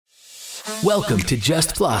Welcome to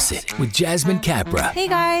Just Floss It with Jasmine Capra. Hey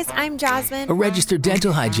guys, I'm Jasmine. A registered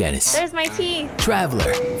dental hygienist. There's my teeth.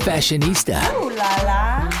 Traveler. Fashionista. Ooh la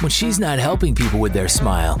la. When she's not helping people with their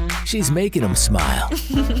smile, she's making them smile.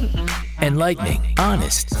 Enlightening,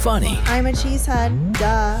 honest, funny. I'm a cheesehead.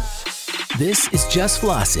 Duh. This is Just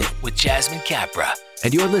Floss It with Jasmine Capra,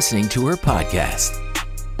 and you're listening to her podcast.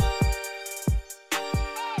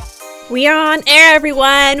 We are on air,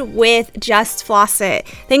 everyone, with Just Floss It.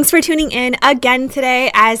 Thanks for tuning in again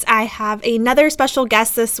today as I have another special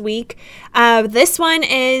guest this week. This one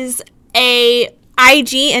is a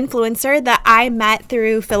IG influencer that I met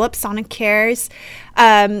through Philips Sonicare's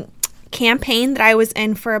campaign that I was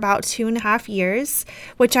in for about 2.5 years,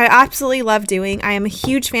 which I absolutely love doing. I am a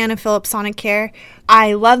huge fan of Philips Sonicare.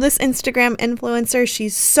 I love this Instagram influencer.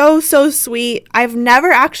 She's so sweet. I've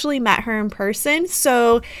never actually met her in person,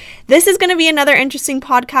 so this is going to be another interesting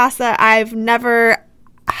podcast that I've never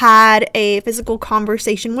had a physical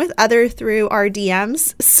conversation with other through our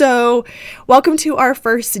DMs. So welcome to our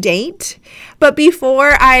first date. But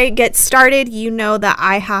before I get started, you know that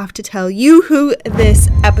I have to tell you who this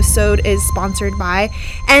episode is sponsored by,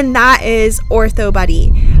 and that is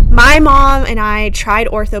OrthoBuddy. My mom and I tried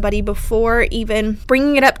OrthoBuddy before even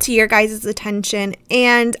bringing it up to your guys' attention,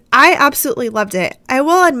 and I absolutely loved it. I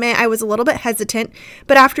will admit I was a little bit hesitant,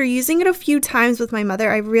 but after using it a few times with my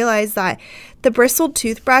mother, I realized that the bristled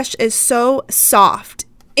toothbrush is so soft,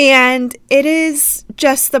 and it is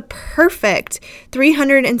just the perfect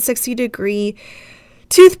 360-degree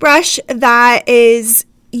toothbrush that is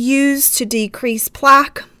used to decrease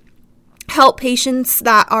plaque, help patients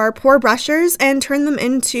that are poor brushers, and turn them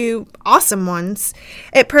into awesome ones.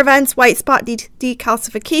 It prevents white spot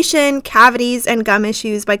decalcification, cavities, and gum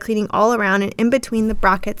issues by cleaning all around and in between the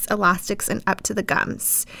brackets, elastics, and up to the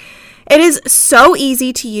gums. It is so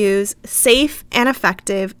easy to use, safe, and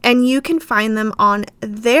effective, and you can find them on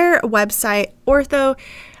their website,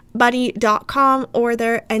 orthobuddy.com, or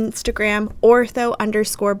their Instagram,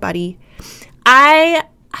 ortho_buddy. I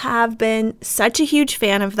have been such a huge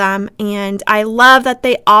fan of them, and I love that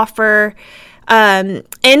they offer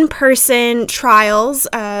in-person trials,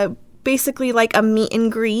 basically like a meet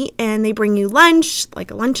and greet, and they bring you lunch, like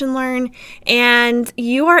a lunch and learn, and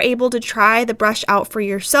you are able to try the brush out for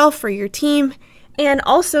yourself, for your team, and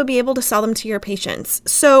also be able to sell them to your patients.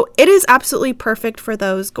 So it is absolutely perfect for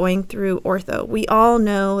those going through ortho. We all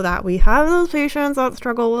know that we have those patients that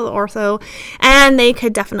struggle with ortho, and they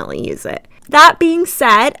could definitely use it. That being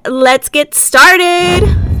said, let's get started.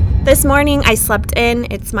 This morning I slept in.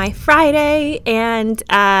 It's my Friday, and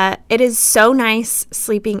it is so nice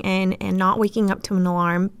sleeping in and not waking up to an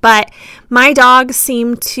alarm. But my dogs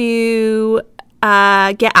seem to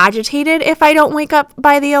get agitated if I don't wake up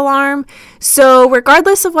by the alarm. So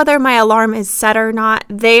regardless of whether my alarm is set or not,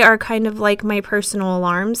 they are kind of like my personal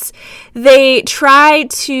alarms. They try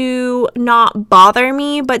to not bother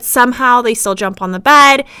me, but somehow they still jump on the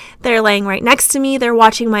bed. They're laying right next to me. They're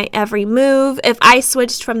watching my every move. If I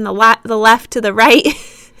switched from the left to the right,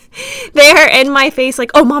 they are in my face like,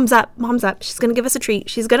 oh, mom's up. She's going to give us a treat.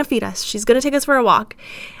 She's going to feed us. She's going to take us for a walk,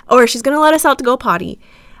 or she's going to let us out to go potty.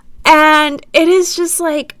 And it is just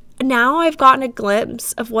like, now I've gotten a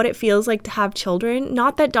glimpse of what it feels like to have children.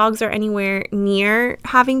 Not that dogs are anywhere near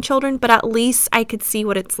having children, but at least I could see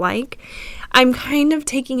what it's like. I'm kind of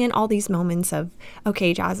taking in all these moments of,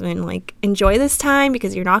 okay, Jasmine, like, enjoy this time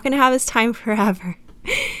because you're not going to have this time forever.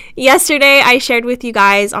 Yesterday, I shared with you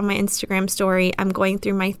guys on my Instagram story, I'm going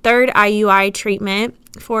through my 3rd IUI treatment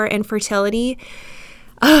for infertility.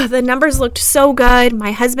 The numbers looked so good.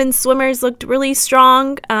 My husband's swimmers looked really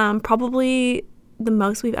strong. Probably the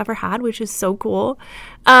most we've ever had, which is so cool.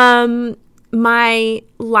 My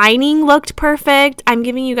lining looked perfect. I'm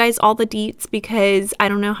giving you guys all the deets because I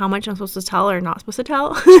don't know how much I'm supposed to tell or not supposed to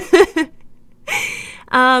tell.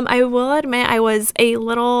 I will admit I was a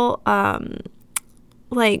little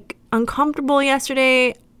uncomfortable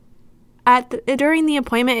yesterday. During the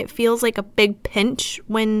appointment, it feels like a big pinch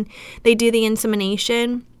when they do the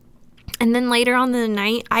insemination. And then later on in the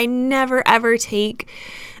night, I never ever take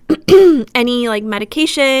any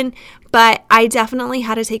medication, but I definitely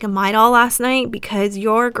had to take a Midol last night because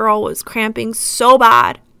your girl was cramping so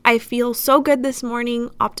bad. I feel so good this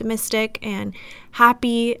morning, optimistic and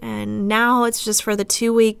happy, and now it's just for the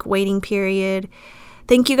 2-week waiting period.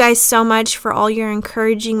 Thank you guys so much for all your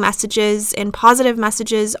encouraging messages and positive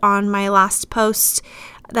messages on my last post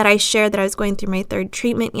that I shared that I was going through my 3rd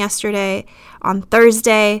treatment yesterday on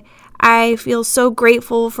Thursday. I feel so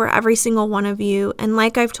grateful for every single one of you. And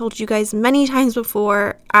like I've told you guys many times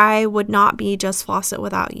before, I would not be Just Floss It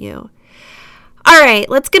without you. All right,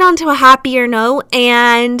 let's get on to a happier note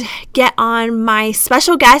and get on my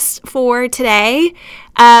special guest for today.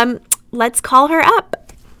 Let's call her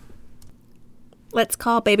up. Let's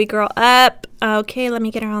call baby girl up. Okay, let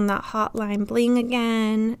me get her on that hotline bling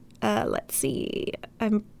again. Let's see.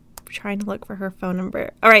 I'm trying to look for her phone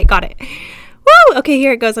number. All right, got it. Woo! Okay,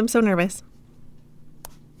 here it goes. I'm so nervous.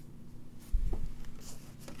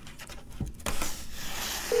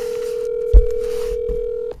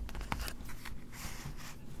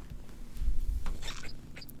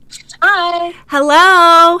 Hi.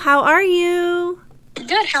 Hello. How are you?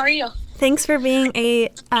 Good. How are you? Thanks for being a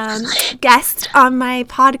guest on my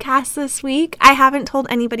podcast this week. I haven't told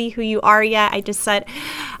anybody who you are yet. I just said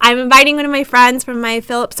I'm inviting one of my friends from my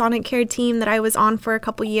Philips Sonic Care team that I was on for a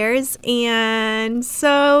couple years. And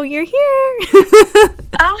so you're here.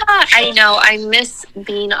 I know. I miss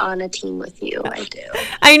being on a team with you. I do.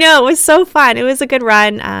 I know. It was so fun. It was a good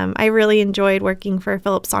run. I really enjoyed working for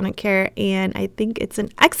Philips Sonic Care, and I think it's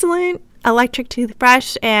an excellent electric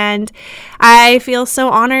toothbrush, and I feel so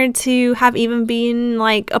honored to have even been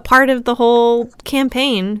like a part of the whole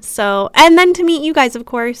campaign. So, and then to meet you guys, of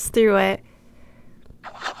course, through it.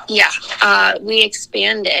 Yeah, we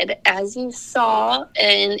expanded, as you saw,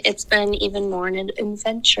 and it's been even more an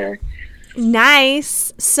adventure.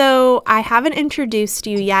 Nice. So I haven't introduced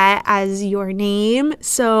you yet as your name,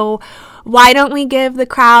 so why don't we give the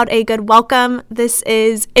crowd a good welcome?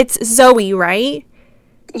 It's Zoe, right?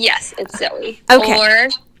 Yes, it's Zoe. Okay.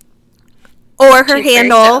 Or her Tooth Fairy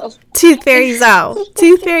handle, Zoe. Tooth Fairy Zoe.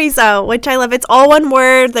 Tooth Fairy Zoe, which I love. It's all one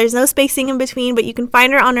word. There's no spacing in between, but you can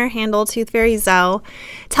find her on her handle, Tooth Fairy Zoe.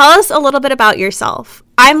 Tell us a little bit about yourself.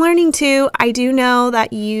 I'm learning too. I do know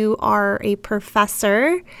that you are a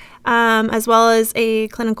professor, as well as a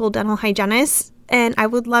clinical dental hygienist, and I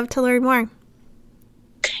would love to learn more.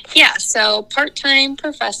 Yeah, so part-time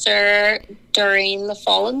professor during the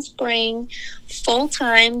fall and spring,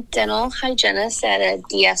 full-time dental hygienist at a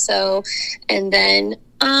DSO, and then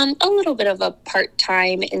a little bit of a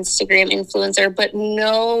part-time Instagram influencer, but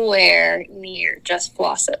nowhere near just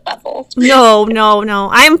Flosset level. No.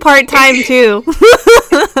 I'm part-time too.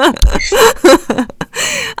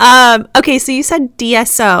 Okay, so you said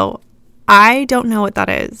DSO. I don't know what that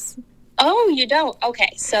is. Oh, you don't?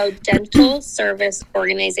 Okay, so Dental Service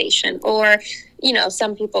Organization, or,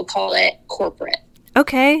 some people call it corporate.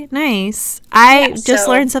 Okay, nice. I just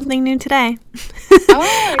so- learned something new today.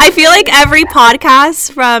 Oh, I feel like every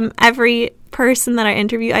podcast from every person that I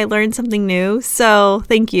interview, I learned something new. So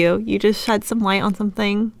thank you. You just shed some light on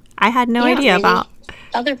something I had no idea maybe about.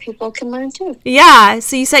 Other people can learn too. Yeah,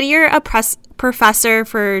 so you said you're a professor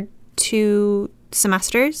for 2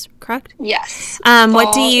 semesters, correct? Yes. What do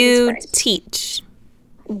Fall and you spring. teach?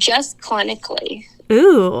 Just clinically.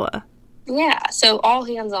 Ooh. Yeah, so all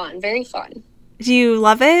hands on. Very fun. Do you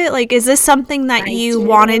love it? Like, is this something that I you do.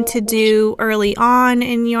 wanted to do early on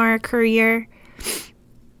in your career?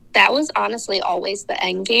 That was honestly always the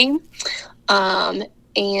end game.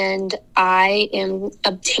 And I am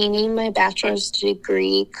obtaining my bachelor's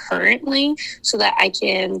degree currently so that I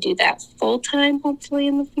can do that full time, hopefully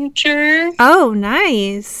in the future. Oh,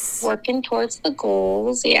 nice. Working towards the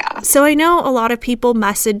goals. Yeah. So I know a lot of people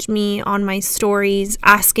message me on my stories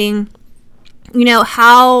asking,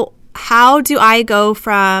 how do I go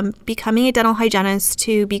from becoming a dental hygienist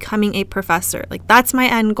to becoming a professor? Like, that's my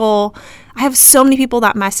end goal. I have so many people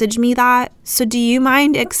that message me that. So do you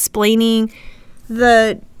mind explaining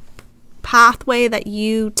the pathway that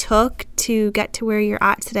you took to get to where you're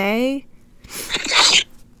at today?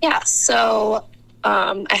 Yeah, so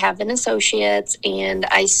I have an associate's and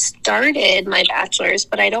I started my bachelor's,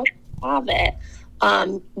 but I don't have it.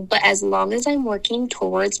 But as long as I'm working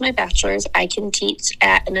towards my bachelor's, I can teach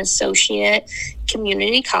at an associate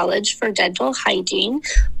community college for dental hygiene.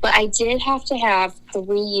 But I did have to have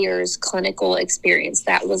 3 years clinical experience.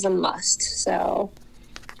 That was a must. So,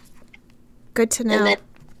 Good to know. and then,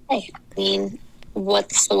 hey,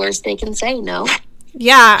 what's the worst they can say? No.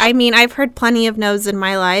 Yeah, I've heard plenty of no's in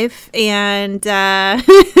my life, and I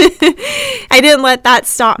didn't let that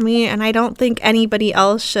stop me, and I don't think anybody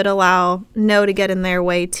else should allow no to get in their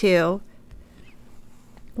way, too.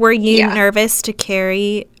 Were you nervous to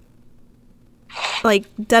carry, like,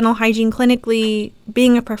 dental hygiene clinically,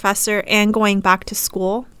 being a professor, and going back to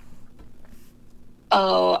school?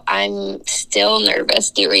 Oh, I'm still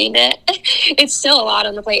nervous doing it. It's still a lot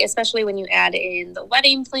on the plate, especially when you add in the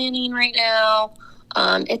wedding planning right now.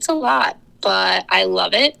 It's a lot, but I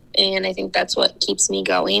love it. And I think that's what keeps me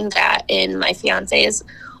going. That and my fiance is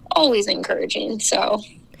always encouraging. So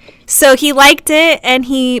he liked it and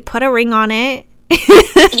he put a ring on it.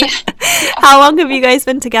 yeah. How long have you guys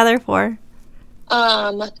been together for?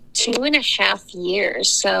 2.5 years.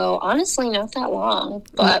 So honestly, not that long,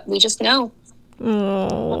 but we just know.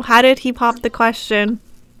 Oh, how did he pop the question?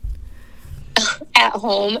 At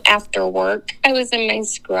home after work, I was in my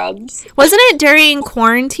scrubs. Wasn't it during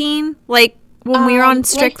quarantine? Like when we were on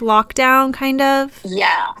strict lockdown, kind of?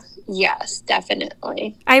 Yeah. Yes,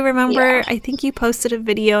 definitely. I remember, I think you posted a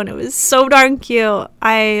video and it was so darn cute.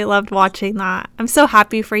 I loved watching that. I'm so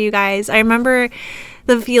happy for you guys. I remember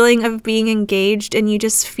the feeling of being engaged and you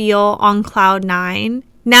just feel on cloud nine.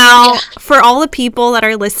 Now, for all the people that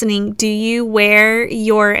are listening, do you wear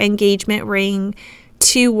your engagement ring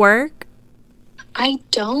to work? I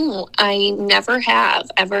don't. I never have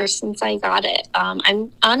ever since I got it.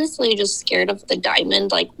 I'm honestly just scared of the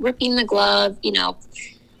diamond, like ripping the glove,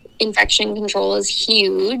 infection control is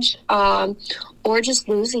huge, or just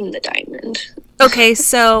losing the diamond. Okay,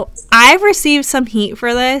 so I've received some heat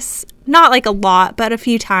for this. Not like a lot, but a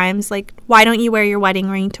few times. Like, why don't you wear your wedding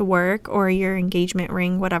ring to work or your engagement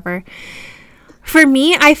ring, whatever? For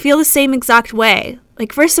me, I feel the same exact way.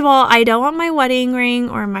 Like, first of all, I don't want my wedding ring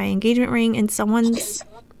or my engagement ring in someone's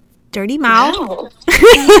dirty mouth. Wow.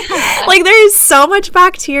 Like, there's so much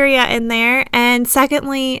bacteria in there. And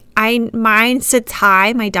secondly, mine sits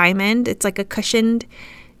high, my diamond. It's like a cushioned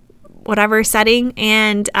whatever setting.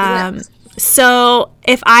 And so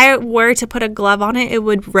if I were to put a glove on it, it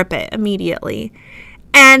would rip it immediately.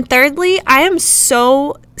 And thirdly, I am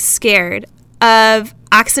so scared of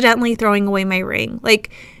accidentally throwing away my ring. Like,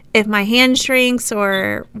 if my hand shrinks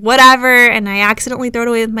or whatever and I accidentally throw it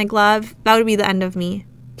away with my glove, that would be the end of me.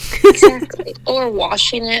 Exactly. Or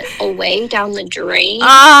washing it away down the drain.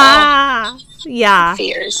 Yeah.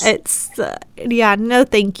 Fears. It's, no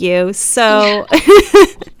thank you. So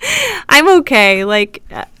I'm okay. Like,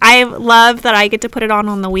 I love that I get to put it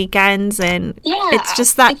on the weekends, and it's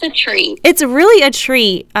just that it's a treat. It's really a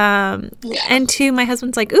treat. And two, my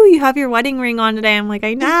husband's like, "Ooh, you have your wedding ring on today." I'm like,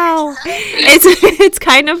 "I know." It's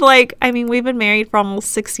kind of like, I mean, we've been married for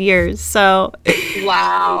almost 6 years, so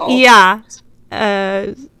wow. Yeah.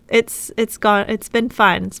 It's been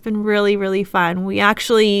fun. It's been really, really fun. We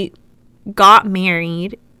actually got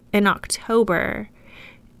married in October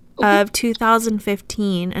of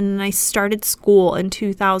 2015, and then I started school in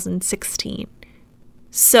 2016.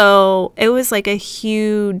 So it was like a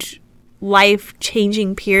huge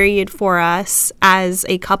life-changing period for us as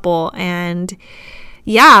a couple. And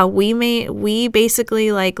yeah, we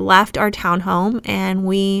basically like left our townhome and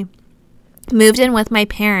we moved in with my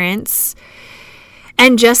parents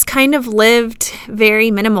and just kind of lived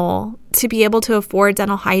very minimal to be able to afford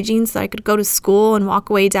dental hygiene so that I could go to school and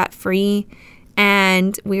walk away debt-free.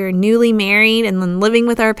 And we were newly married and then living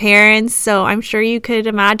with our parents, so I'm sure you could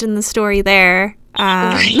imagine the story there. But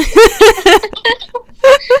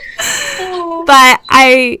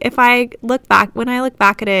when I look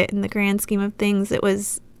back at it in the grand scheme of things,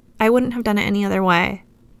 I wouldn't have done it any other way.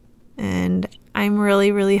 And I'm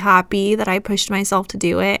really, really happy that I pushed myself to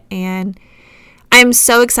do it. And I'm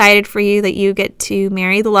so excited for you that you get to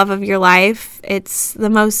marry the love of your life. It's the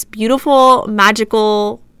most beautiful,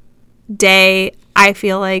 magical day. I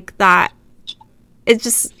feel like that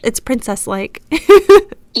it's princess-like.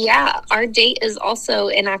 Yeah, our date is also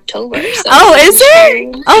in October. So is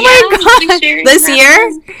it? Oh my God. This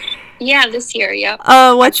year? Yeah, this year, yep.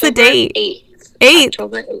 Oh, what's the date? 8th.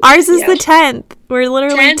 October 8th. Ours is the 10th. We're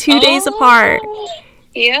literally 2 days apart.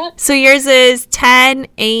 Yeah. So yours is 10,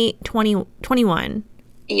 8, 20, 21.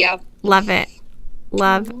 Yeah. Love it.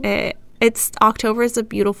 Love it. October is a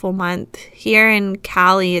beautiful month. Here in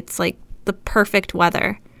Cali, it's like the perfect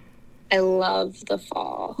weather. I love the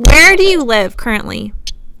fall. Where do you live currently?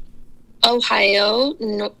 Ohio,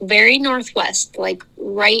 very northwest, like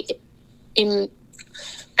right in,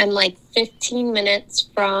 I'm like 15 minutes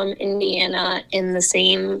from Indiana and the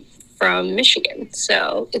same from Michigan.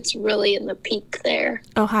 So it's really in the peak there.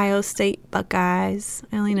 Ohio State Buckeyes.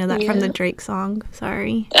 I only know that from the Drake song.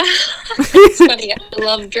 Sorry. It's funny. I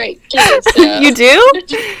love Drake too. So. You do?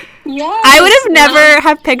 Yeah. I would have never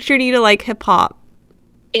have pictured you to like hip hop.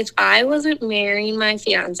 If I wasn't marrying my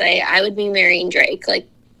fiance, I would be marrying Drake. Like,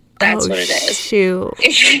 that's what it is. Shoot.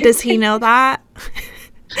 Does he know that?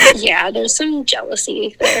 Yeah, there's some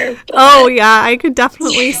jealousy there. But... Oh, yeah, I could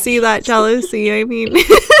definitely see that jealousy. I mean,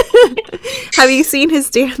 have you seen his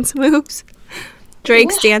dance moves?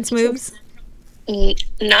 Drake's dance moves?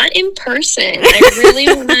 Not in person. I really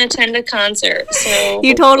want to attend a concert. So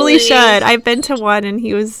you totally should. I've been to one, and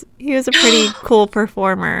he was a pretty cool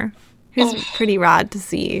performer. He's pretty rad to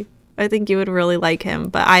see. I think you would really like him,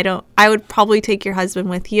 but I would probably take your husband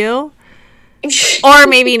with you. Or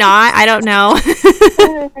maybe not. I don't know.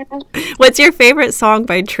 What's your favorite song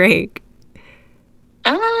by Drake?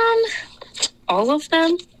 Um, all of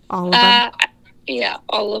them. All of them? Yeah,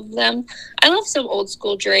 all of them. I love some old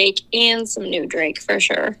school Drake and some new Drake for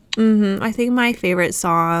sure. I think my favorite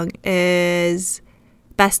song is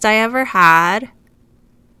Best I Ever Had.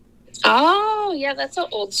 Oh, yeah, that's an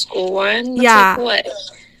old school one. That's Yeah. like, what,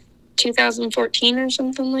 2014 or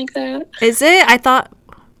something like that? Is it? I thought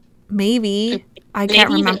maybe. I can't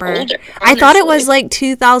Maybe even remember. older, I thought it was honestly. like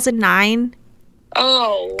 2009.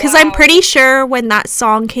 Oh, Because I'm wow. pretty sure when that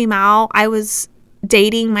song came out, I was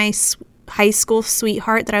dating my high school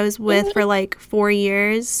sweetheart that I was with for like 4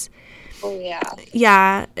 years. Oh, yeah.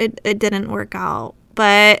 Yeah, it didn't work out.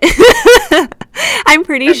 But I'm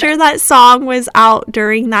pretty sure that song was out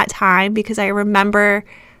during that time because I remember.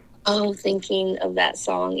 Oh, thinking of that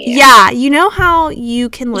song. Yeah, you know how you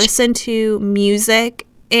can listen to music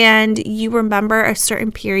and you remember a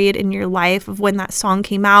certain period in your life of when that song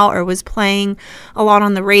came out or was playing a lot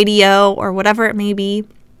on the radio or whatever it may be.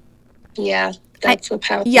 Yeah, that's the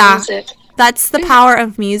power of yeah. music. That's the power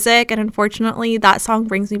of music, and unfortunately that song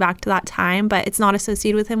brings me back to that time, but it's not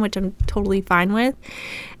associated with him, which I'm totally fine with.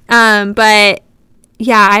 But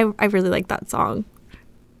yeah, I really like that song.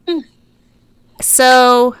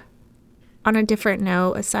 So on a different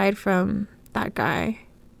note, aside from that guy,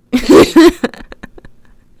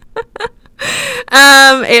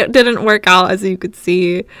 it didn't work out, as you could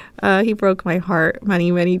see. He broke my heart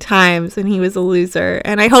many, many times, and he was a loser.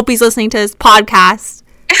 And I hope he's listening to this podcast.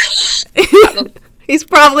 He's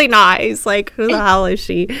probably not. He's like, who the hell is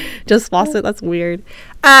she? Just Fawcett? That's weird.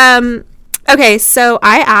 Okay, so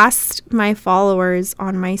I asked my followers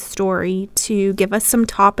on my story to give us some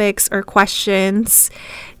topics or questions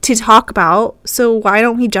to talk about. So why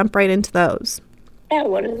don't we jump right into those? Yeah,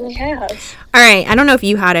 what do they have? All right, I don't know if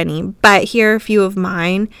you had any, but here are a few of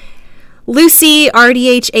mine. Lucy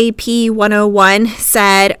RDHAP 101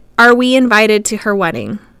 said, "Are we invited to her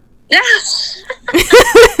wedding?"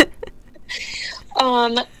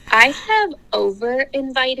 I have over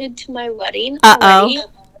invited to my wedding Uh-oh. already.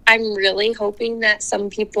 I'm really hoping that some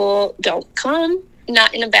people don't come.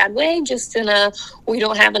 Not in a bad way, just in a we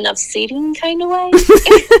don't have enough seating kind of way.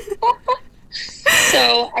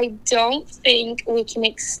 So I don't think we can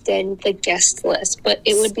extend the guest list, but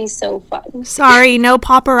it would be so fun. Sorry, no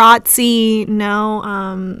paparazzi, no,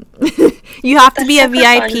 you have to be a That's such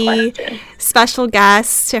a fun VIP question. special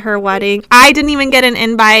guest to her wedding. I didn't even get an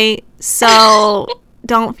invite, so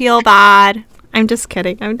don't feel bad. I'm just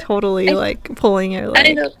kidding. I'm totally, like, pulling it. I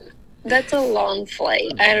Like, don't. That's a long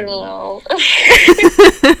flight. I don't know.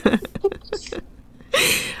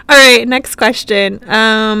 all right, next question.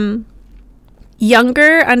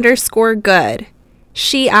 Younger_good.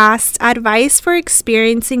 She asked, advice for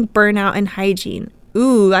experiencing burnout and hygiene.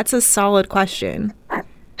 Ooh, that's a solid question.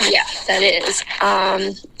 Yeah, that is.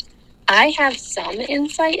 I have some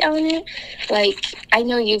insight on it. Like, I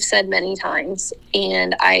know you've said many times,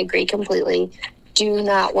 and I agree completely. Do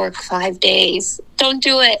not work 5 days. Don't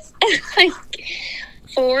do it. Like,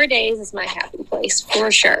 4 days is my happy place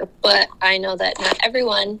for sure. But I know that not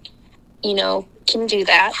everyone, can do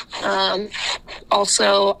that.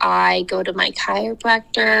 Also, I go to my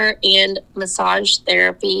chiropractor and massage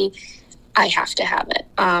therapy. I have to have it.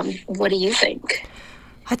 What do you think?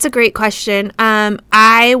 That's a great question.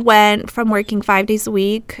 I went from working 5 days a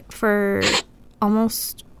week for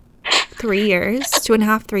almost 3 years,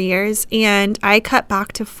 2.5, 3 years, and I cut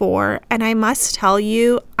back to 4. And I must tell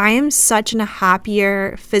you, I am such in a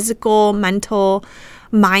happier physical, mental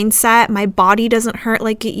mindset. My body doesn't hurt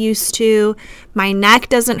like it used to. My neck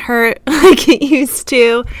doesn't hurt like it used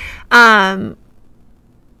to. I'm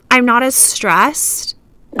not as stressed.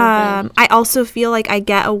 I also feel like I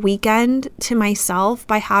get a weekend to myself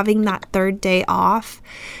by having that third day off.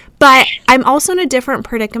 But I'm also in a different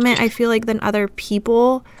predicament, I feel like, than other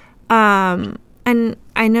people. And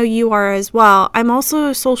I know you are as well. I'm also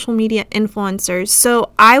a social media influencer.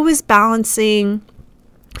 So I was balancing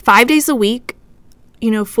 5 days a week,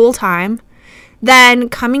 full time, then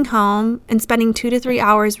coming home and spending 2 to 3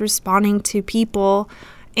 hours responding to people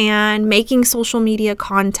and making social media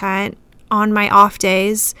content on my off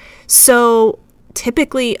days. So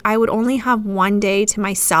typically I would only have 1 day to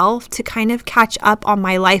myself to kind of catch up on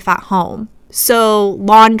my life at home. So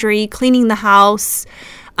laundry, cleaning the house,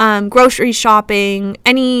 grocery shopping,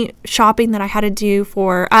 any shopping that I had to do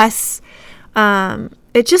for us.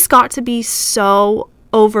 It just got to be so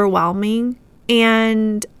overwhelming.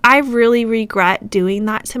 And I really regret doing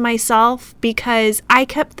that to myself because I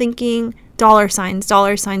kept thinking dollar signs,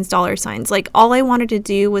 dollar signs, dollar signs. Like, all I wanted to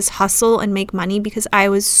do was hustle and make money because I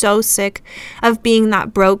was so sick of being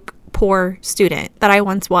that broke, poor student that I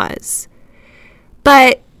once was.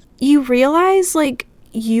 But you realize, like,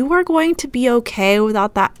 you are going to be okay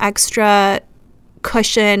without that extra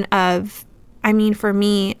cushion of, I mean, for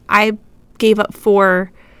me, I gave up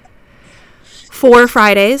four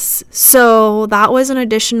Fridays. So that was an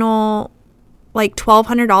additional like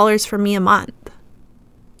 $1,200 for me a month.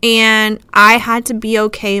 And I had to be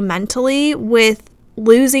okay mentally with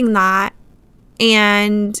losing that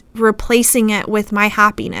and replacing it with my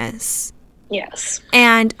happiness. Yes.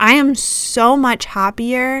 And I am so much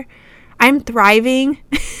happier. I'm thriving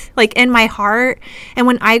like in my heart. And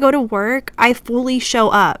when I go to work, I fully show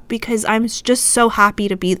up because I'm just so happy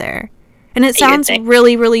to be there. And it sounds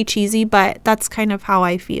really, really cheesy, but that's kind of how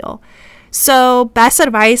I feel. So best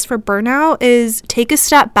advice for burnout is take a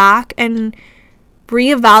step back and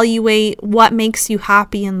reevaluate what makes you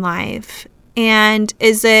happy in life. And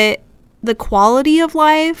is it the quality of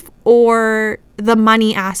life or the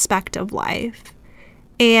money aspect of life?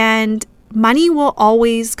 And money will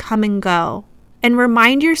always come and go. And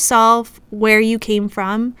remind yourself where you came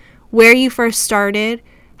from, where you first started,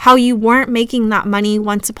 how you weren't making that money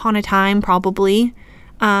once upon a time, probably.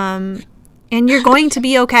 And you're going to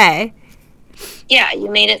be okay. Yeah, you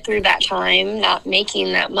made it through that time not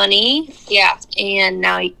making that money. Yeah, and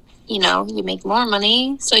now, you know, you make more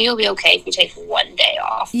money, so you'll be okay if you take one day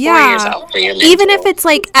off for yourself, for your mental. Even if it's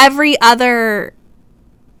like every other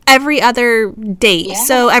date. Yeah.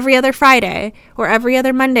 So every other Friday or every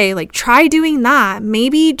other Monday, like try doing that.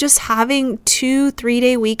 Maybe just having 2-3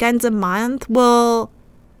 day weekends a month will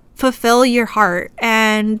fulfill your heart.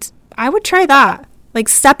 And I would try that. Like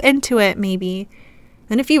step into it maybe.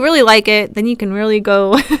 And if you really like it, then you can really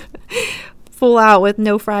go full out with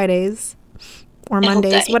no Fridays or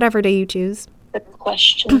Mondays, whatever day you choose. Good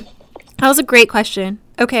question. That was a great question.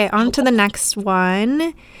 Okay, on to the next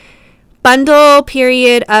one. Bundle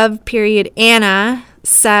period of period Anna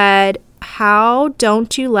said, how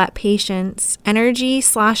don't you let patience, energy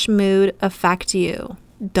 / mood affect you?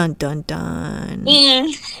 Dun, dun, dun.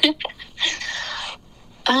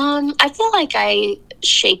 I feel like I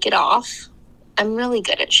shake it off. I'm really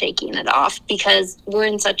good at shaking it off because we're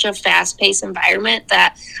in such a fast-paced environment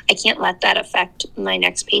that I can't let that affect my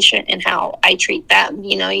next patient and how I treat them.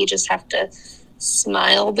 You know, you just have to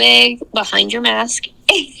smile big behind your mask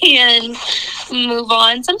and move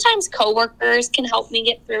on. Sometimes coworkers can help me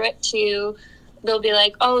get through it too. They'll be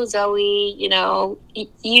like, oh, Zoe, you know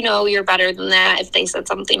you're better than that if they said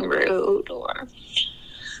something rude or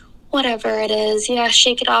whatever it is. Yeah,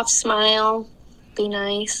 shake it off, smile, be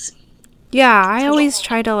nice. Yeah, I always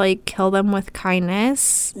try to like kill them with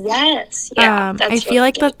kindness. Yes. Yeah. I feel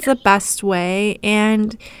like that's the best way.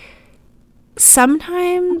 And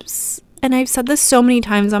sometimes, and I've said this so many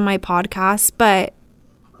times on my podcast, but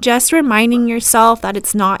just reminding yourself that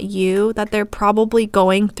it's not you, that they're probably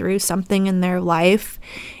going through something in their life.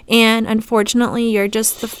 And unfortunately, you're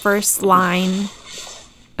just the first line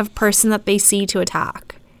of person that they see to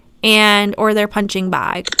attack or their punching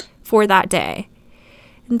bag for that day.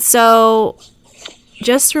 And so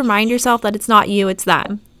just remind yourself that it's not you, it's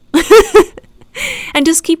them. And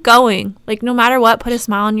just keep going. Like no matter what, put a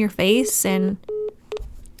smile on your face. And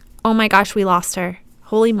oh my gosh, we lost her.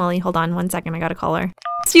 Holy moly. Hold on 1 second. I got to call her.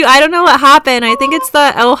 Dude, I don't know what happened. I think it's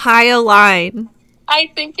the Ohio line. I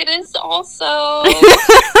think it is also.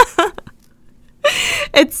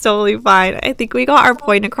 It's totally fine. I think we got our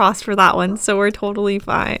point across for that one. So we're totally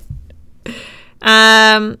fine.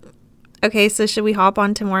 Okay, so should we hop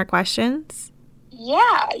on to more questions?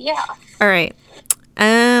 Yeah. All right.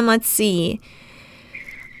 Let's see.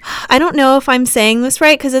 I don't know if I'm saying this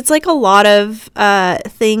right because it's like a lot of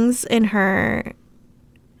things in her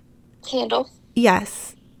handle.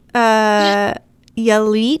 Yes. Yalit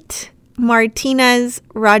Martinez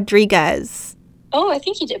Rodriguez. Oh, I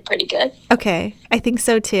think you did pretty good. Okay, I think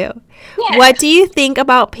so too. Yeah. What do you think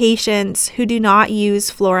about patients who do not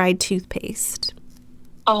use fluoride toothpaste?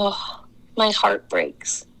 Oh, my heart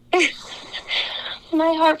breaks.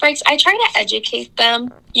 My heart breaks. I try to educate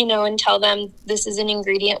them, and tell them this is an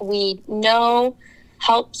ingredient we know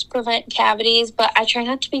helps prevent cavities, but I try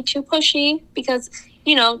not to be too pushy because,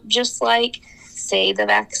 just like, say, the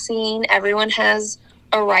vaccine, everyone has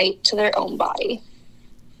a right to their own body.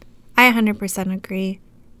 I 100% agree.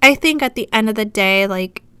 I think at the end of the day,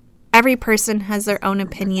 like, every person has their own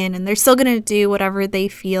opinion and they're still going to do whatever they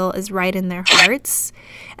feel is right in their hearts.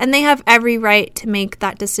 And they have every right to make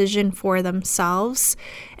that decision for themselves.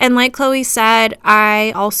 And like Chloe said,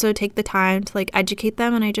 I also take the time to like educate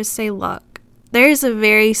them and I just say, look, there's a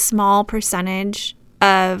very small percentage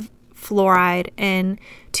of fluoride in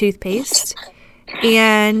toothpaste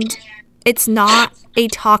and it's not a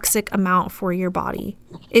toxic amount for your body.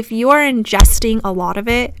 If you are ingesting a lot of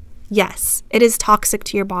it, Yes, it is toxic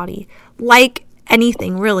to your body. Like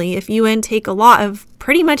anything, really. If you intake a lot of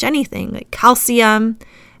pretty much anything, like calcium,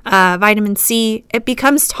 vitamin C, it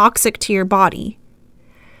becomes toxic to your body.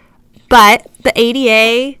 But the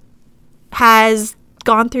ADA has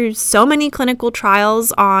gone through so many clinical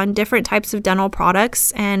trials on different types of dental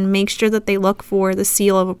products and make sure that they look for the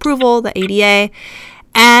seal of approval, the ADA,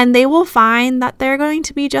 and they will find that they're going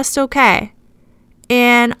to be just okay.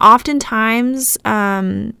 And oftentimes,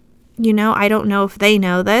 I don't know if they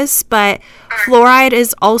know this, but fluoride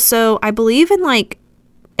is also, I believe in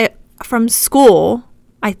from school,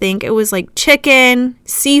 I think it was like chicken,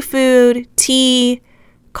 seafood, tea,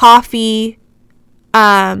 coffee.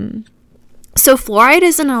 So fluoride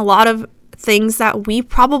is in a lot of things that we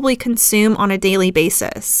probably consume on a daily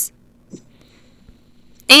basis.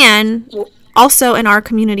 And also in our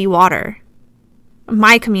community water.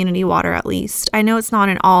 My community water, at least. I know it's not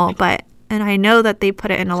in all, and I know that they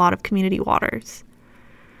put it in a lot of community waters.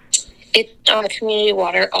 Community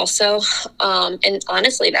water also. And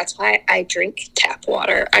honestly, that's why I drink tap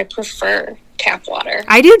water. I prefer tap water.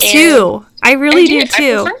 I do too. I really do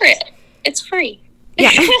too. I prefer it. It's free.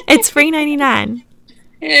 Yeah, it's free 99.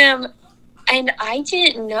 And I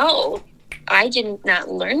didn't know. I did not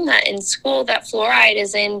learn that in school, that fluoride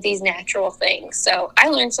is in these natural things. So I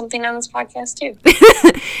learned something on this podcast too.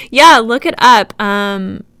 Yeah, look it up.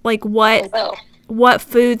 What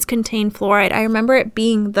foods contain fluoride. I remember it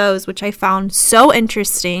being those, which I found so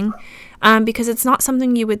interesting because it's not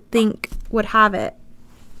something you would think would have it.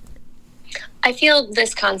 I feel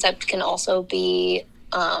this concept can also be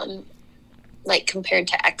compared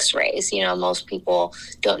to x-rays. Most people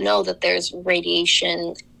don't know that there's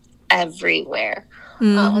radiation everywhere.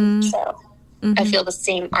 I feel the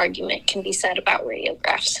same argument can be said about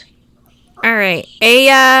radiographs. All right.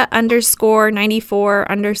 Aya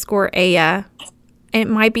 _94 Aya. It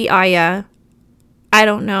might be Aya. I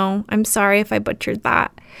don't know. I'm sorry if I butchered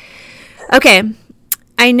that. Okay.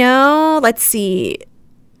 I know. Let's see.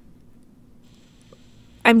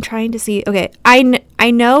 I'm trying to see. Okay. I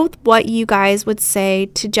know what you guys would say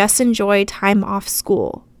to just enjoy time off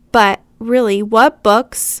school. But really, what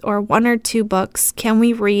books or 1 or 2 books can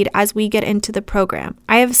we read as we get into the program?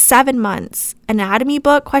 I have 7 months. Anatomy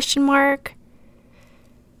book, ?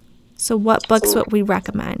 So what books would we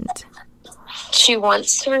recommend? She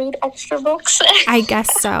wants to read extra books. I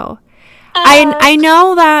guess so. I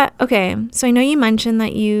know that, okay, so I know you mentioned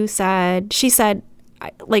that she said,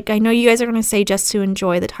 I know you guys are going to say just to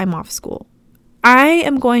enjoy the time off school. I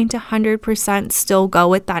am going to 100% still go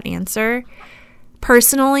with that answer,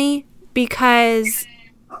 personally, because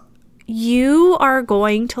you are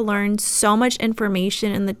going to learn so much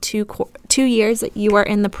information in the 2 years that you are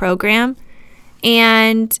in the program,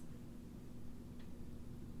 and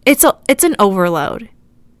it's an overload.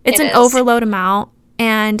 It's an overload amount,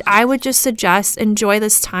 and I would just suggest enjoy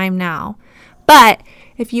this time now. But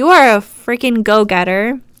if you are a freaking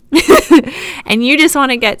go-getter and you just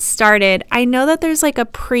want to get started, I know that there's a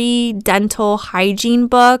pre-dental hygiene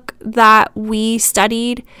book that we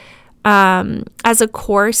studied as a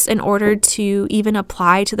course in order to even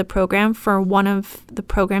apply to the program for one of the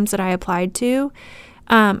programs that I applied to.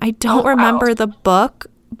 I don't remember the book,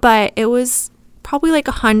 but it was probably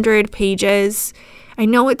 100 pages. I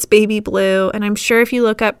know it's baby blue, and I'm sure if you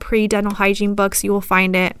look up pre-dental hygiene books, you will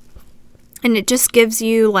find it. And it just gives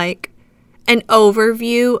you an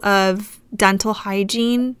overview of dental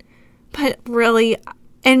hygiene. But really,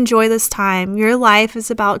 enjoy this time. Your life is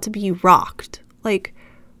about to be rocked.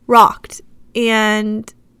 Rocked.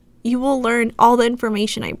 And you will learn all the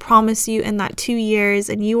information, I promise you, in that 2 years.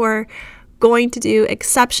 And you are going to do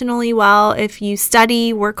exceptionally well if you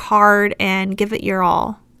study, work hard, and give it your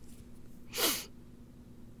all.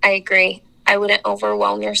 I agree. I wouldn't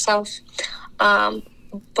overwhelm yourself.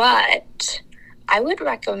 But I would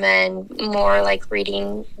recommend more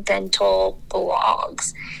reading dental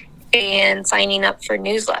blogs and signing up for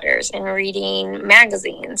newsletters and reading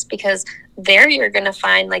magazines, because there you're going to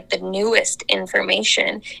find the newest information.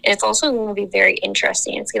 And it's also going to be very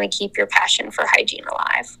interesting. It's going to keep your passion for hygiene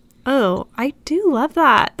alive. Oh, I do love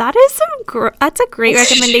that. That's a great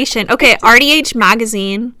recommendation. Okay, RDH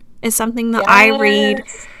Magazine is something that I read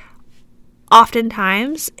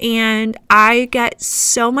oftentimes, and I get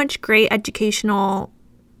so much great educational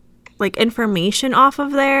information off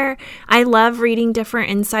of there. I love reading different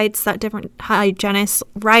insights that different hygienists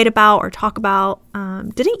write about or talk about.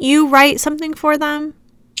 Didn't you write something for them?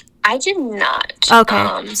 I did not.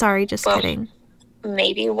 Okay, sorry, just kidding.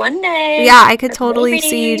 Maybe one day. Yeah, I could totally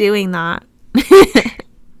see you doing that.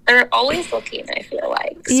 They're always looking, I feel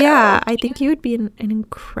like. So. Yeah, I think you would be an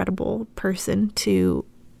incredible person to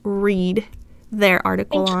read their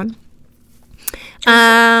article on.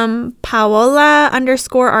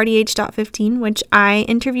 Paola_RDH.15, which I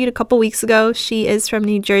interviewed a couple weeks ago. She is from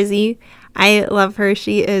New Jersey. I love her.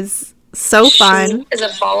 She is so fun. She is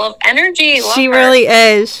a ball of energy. She really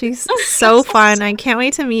is. She's so fun. I can't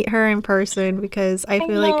wait to meet her in person because I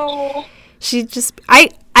feel like she just, I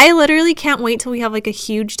literally can't wait till we have like a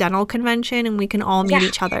huge dental convention and we can all meet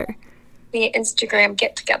each other. The Instagram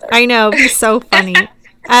get together. I know. It'd be so funny.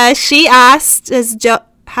 She asked,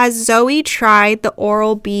 has Zoe tried the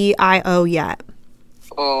Oral-B IO yet?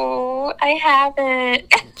 Oh, I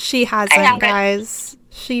haven't. She hasn't, guys.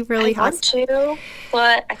 She really hasn't. I want to,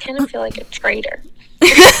 but I kind of feel like a traitor.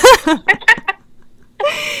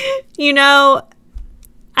 You know,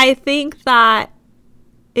 I think that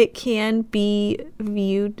it can be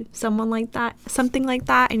viewed something like that,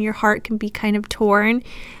 and your heart can be kind of torn.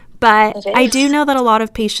 But I do know that a lot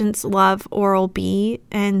of patients love Oral-B,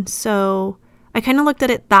 and so I kind of looked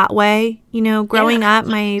at it that way. You know, growing up,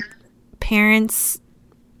 my parents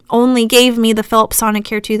only gave me the Philips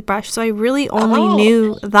Sonicare toothbrush, so I really only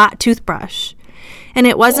knew that toothbrush. And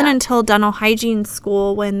it wasn't until dental hygiene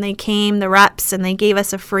school when they came, the reps, and they gave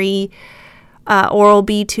us a free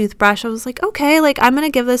Oral-B toothbrush. I was like, okay, like I'm going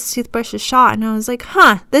to give this toothbrush a shot. And I was like,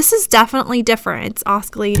 this is definitely different. It's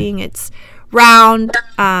oscillating. It's round.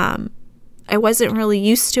 I wasn't really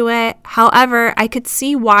used to it. However, I could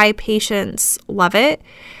see why patients love it.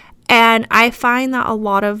 And I find that a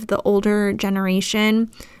lot of the older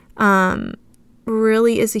generation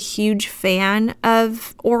really is a huge fan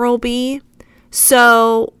of Oral-B.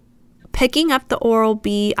 So picking up the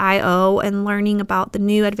Oral-B IO and learning about the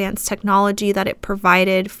new advanced technology that it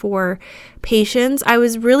provided for patients, I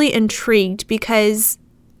was really intrigued because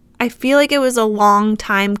I feel like it was a long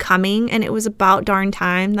time coming, and it was about darn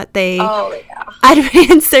time that they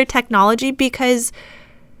advanced their technology, because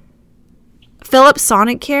Philips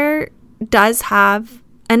Sonicare does have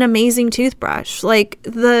an amazing toothbrush. Like,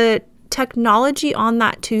 the technology on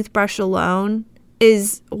that toothbrush alone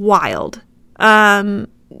is wild.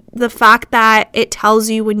 The fact that it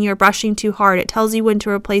tells you when you're brushing too hard, it tells you when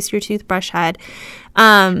to replace your toothbrush head.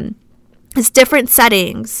 It's different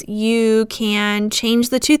settings. You can change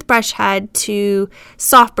the toothbrush head to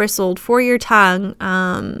soft bristled for your tongue,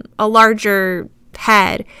 a larger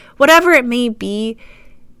head, whatever it may be.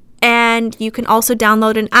 And you can also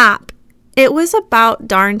download an app. It was about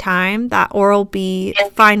darn time that Oral-B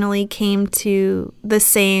finally came to the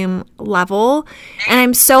same level. And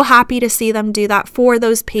I'm so happy to see them do that for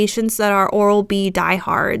those patients that are Oral-B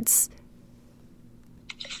diehards.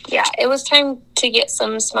 Yeah, it was time to get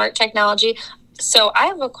some smart technology. So I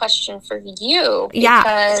have a question for you,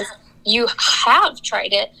 because you have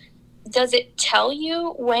tried it. Does it tell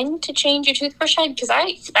you when to change your toothbrush head? Because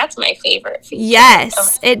that's my favorite feature.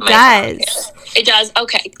 Yes, it does. It does?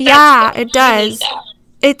 Okay. Yeah, it does.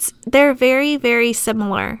 They're very, very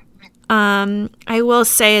similar. I will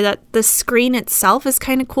say that the screen itself is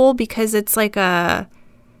kind of cool because it's like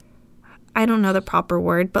I don't know the proper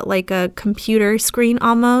word, but like a computer screen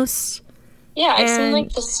almost. Yeah, I've seen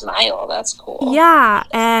like the smile. That's cool. Yeah,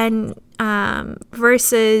 and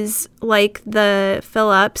versus like the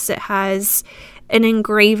Philips, it has an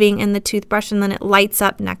engraving in the toothbrush and then it lights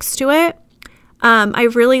up next to it. I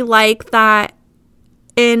really like that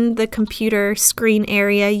in the computer screen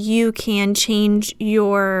area, you can change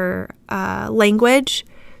your language.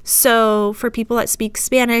 So for people that speak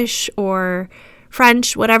Spanish or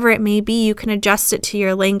French, whatever it may be, you can adjust it to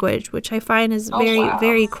your language, which I find is very,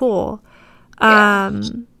 very cool. So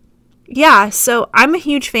I'm a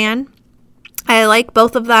huge fan. I like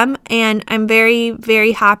both of them, and I'm very,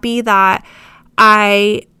 very happy that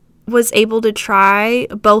I was able to try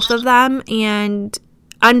both of them and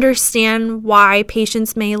understand why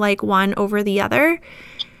patients may like one over the other.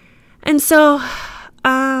 And so,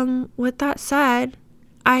 with that said,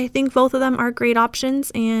 I think both of them are great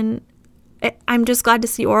options, and I'm just glad to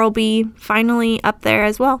see Oral-B finally up there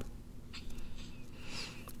as well.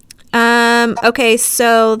 Okay,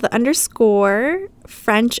 so the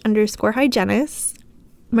French_hygienist,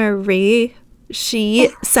 Marie, she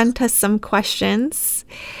sent us some questions.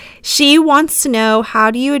 She wants to know, how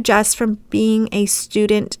do you adjust from being a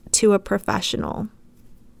student to a professional?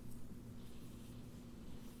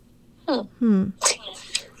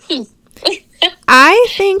 I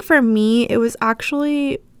think for me, it was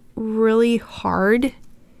actually really hard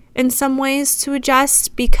in some ways to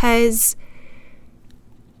adjust, because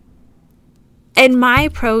in my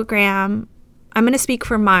program, I'm going to speak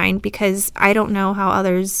for mine because I don't know how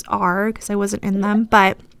others are because I wasn't in them,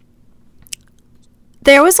 but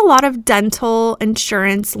there was a lot of dental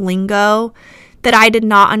insurance lingo that I did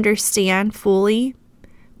not understand fully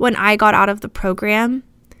when I got out of the program.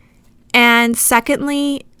 And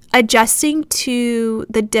secondly, adjusting to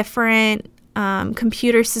the different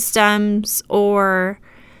computer systems or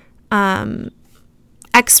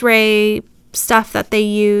x-ray stuff that they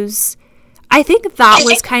use. I think that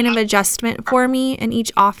was kind of adjustment for me in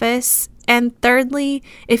each office. And thirdly,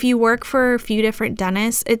 if you work for a few different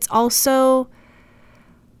dentists, it's also,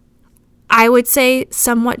 I would say,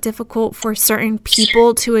 somewhat difficult for certain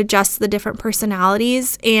people to adjust the different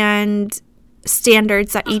personalities and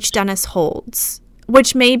standards that each dentist holds,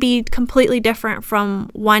 which may be completely different from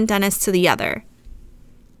one dentist to the other.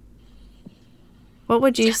 What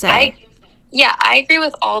would you say? I agree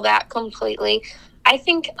with all that completely. I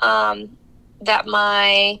think that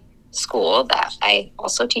my school that I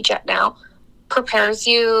also teach at now prepares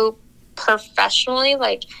you professionally.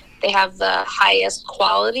 Like, they have the highest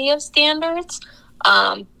quality of standards.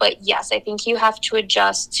 But yes, I think you have to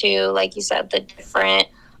adjust to, like you said, the different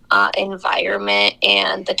environment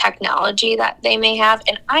and the technology that they may have.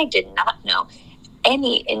 And I did not know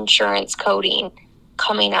any insurance coding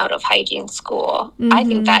coming out of hygiene school. Mm-hmm. I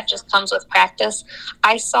think that just comes with practice.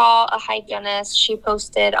 I saw a hygienist, she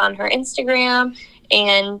posted on her Instagram,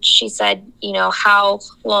 and she said, you know, how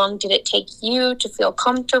long did it take you to feel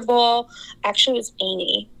comfortable? Actually, it was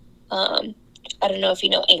Amy. I don't know if you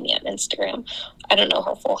know Amy on Instagram. I don't know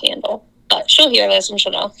her full handle, but she'll hear this and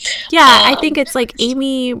she'll know. Yeah, I think it's like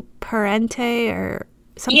Amy Parente or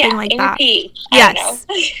something like that. P. Yes.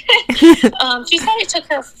 She said it took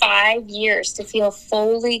her 5 years to feel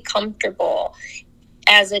fully comfortable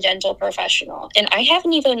as a dental professional. And I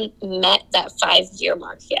haven't even met that 5-year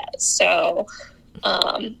mark yet. So,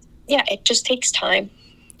 it just takes time.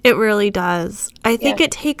 It really does. I think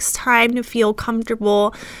it takes time to feel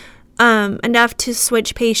comfortable enough to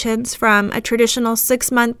switch patients from a traditional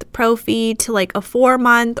 6-month pro fee to like a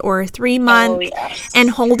 4-month or a 3-month, and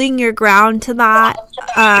holding your ground to that.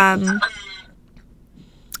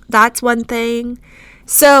 That's one thing.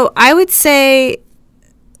 So I would say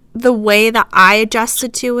the way that I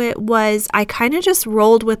adjusted to it was I kind of just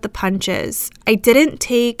rolled with the punches. I didn't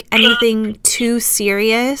take anything too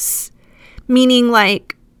serious, meaning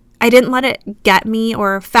like I didn't let it get me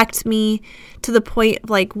or affect me to the point of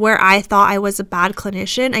like where I thought I was a bad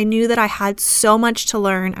clinician. I knew that I had so much to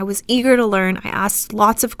learn. I was eager to learn. I asked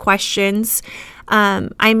lots of questions.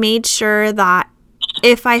 I made sure that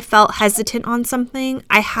if I felt hesitant on something,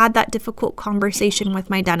 I had that difficult conversation with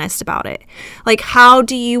my dentist about it. Like, how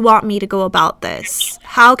do you want me to go about this?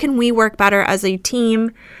 How can we work better as a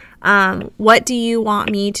team? What do you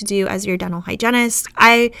want me to do as your dental hygienist?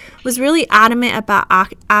 I was really adamant about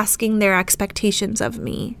asking their expectations of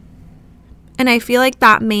me. And I feel like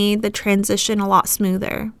that made the transition a lot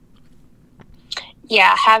smoother.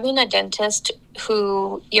 Yeah, having a dentist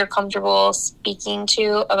who you're comfortable speaking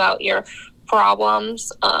to about your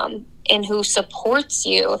problems and who supports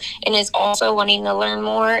you and is also wanting to learn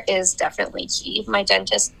more is definitely key. My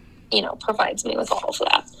dentist, provides me with all of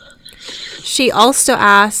that. She also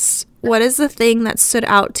asked, what is the thing that stood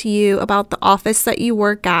out to you about the office that you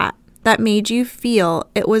work at that made you feel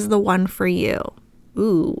it was the one for you?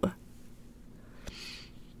 Ooh.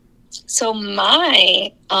 So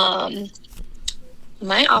my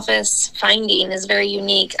office finding is very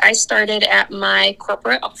unique. I started at my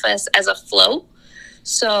corporate office as a float.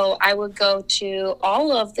 So I would go to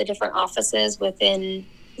all of the different offices within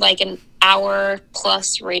like an hour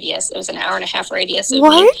plus radius. It was an hour and a half radius.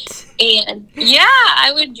 What? And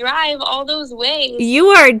I would drive all those ways. You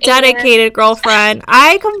are dedicated, girlfriend.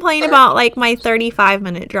 I complain about like my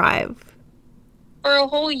 35-minute drive. For a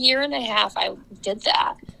whole year and a half, I did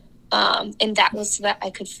that. And that was so that I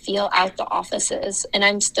could feel out the offices. And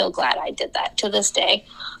I'm still glad I did that to this day.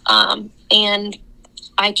 And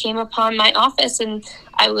I came upon my office and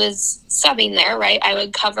I was subbing there, right? I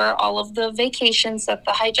would cover all of the vacations that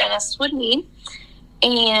the hygienists would need.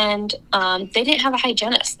 And they didn't have a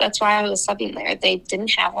hygienist. That's why I was subbing there. They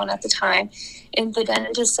didn't have one at the time. And the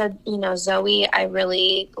dentist said, Zoe, I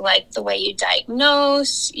really like the way you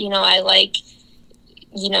diagnose.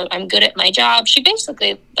 I'm good at my job. She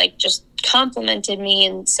basically just complimented me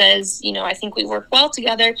and says, I think we work well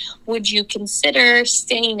together. Would you consider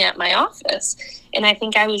staying at my office? And I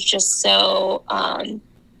think I was just so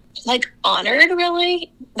honored,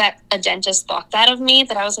 really, that a dentist thought that of me,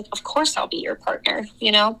 that I was like, of course I'll be your partner,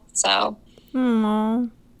 so.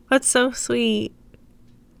 Aww, that's so sweet.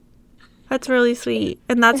 That's really sweet.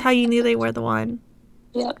 And that's how you knew they were the one.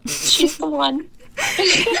 Yep, she's the one.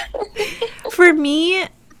 For me,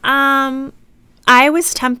 I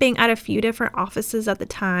was temping at a few different offices at the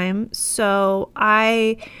time, so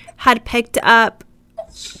I had picked up,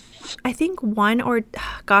 I think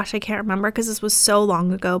I can't remember because this was so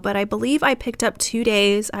long ago, but I believe I picked up 2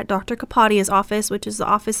 days at Dr. Kapadia's office, which is the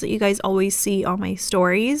office that you guys always see on my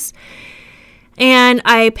stories. And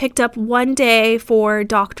I picked up 1 day for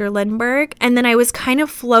Dr. Lindbergh, and then I was kind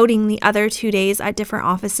of floating the other 2 days at different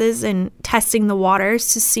offices and testing the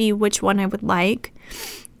waters to see which one I would like.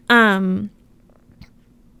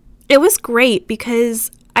 It was great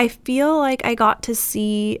because I feel like I got to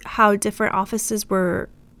see how different offices were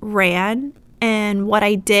ran and what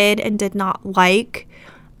I did and did not like.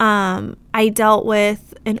 I dealt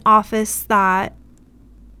with an office that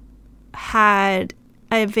had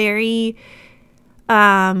a very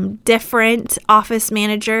different office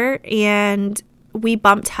manager, and we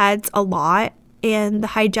bumped heads a lot. And the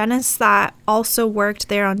hygienist that also worked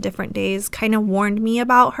there on different days kind of warned me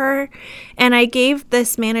about her. And I gave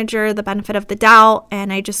this manager the benefit of the doubt,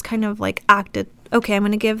 and I just kind of like acted, okay, I'm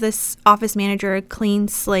going to give this office manager a clean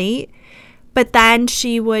slate. But then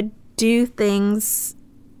she would do things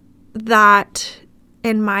that,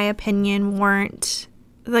 in my opinion, weren't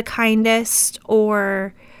the kindest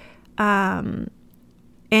or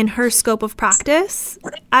in her scope of practice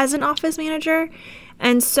as an office manager.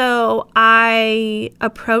 And so I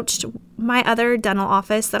approached my other dental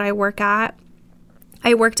office that I work at.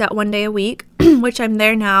 I worked at 1 day a week, which I'm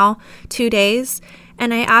there now 2 days.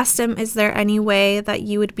 And I asked him, is there any way that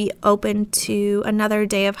you would be open to another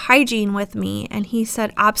day of hygiene with me? And he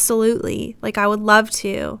said, absolutely. Like, I would love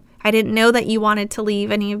to. I didn't know that you wanted to leave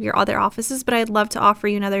any of your other offices, but I'd love to offer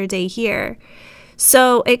you another day here.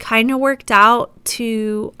 So it kind of worked out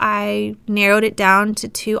I narrowed it down to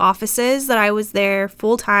 2 offices that I was there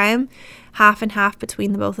full time, half and half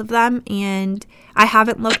between the both of them. And I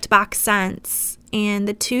haven't looked back since. And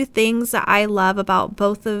the 2 things that I love about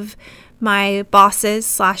both of my bosses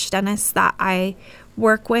 / dentists that I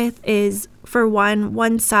work with is, for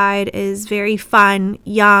one side is very fun,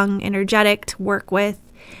 young, energetic to work with.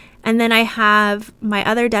 And then I have my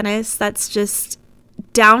other dentist that's just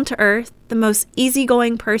down to earth, the most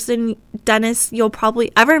easygoing dentist you'll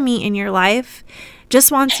probably ever meet in your life.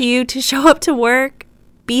 Just wants you to show up to work,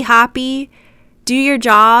 be happy, do your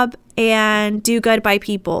job, and do good by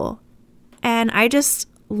people. And I just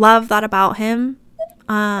love that about him.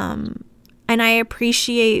 And I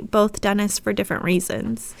appreciate both dentists for different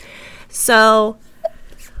reasons. So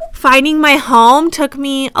finding my home took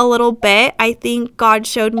me a little bit. I think God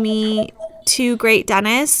showed me 2 great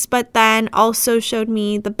dentists, but then also showed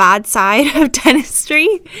me the bad side of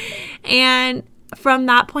dentistry. And from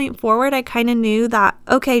that point forward, I kind of knew that,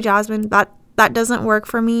 okay, Jasmine, that doesn't work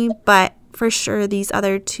for me, but for sure these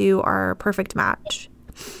other 2 are a perfect match.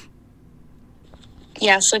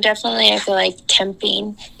 Yeah, so definitely I feel like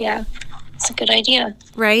temping, yeah, it's a good idea.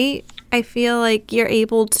 Right? I feel like you're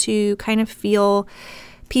able to kind of feel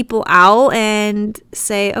people out and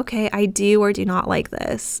say, okay, I do or do not like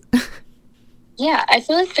this. Yeah, I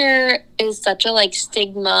feel like there is such a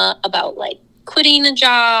stigma about quitting a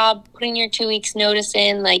job, putting your 2 weeks notice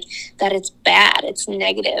in, that it's bad, it's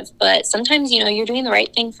negative. But sometimes, you're doing the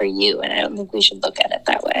right thing for you, and I don't think we should look at it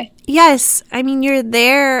that way. Yes. I mean, you're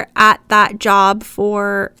there at that job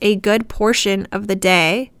for a good portion of the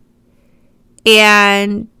day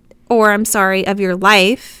of your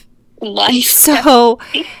life. So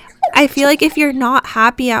I feel like if you're not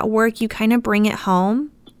happy at work, you kind of bring it home.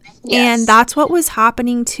 Yes. And that's what was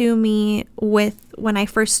happening to me when I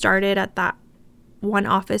first started at that one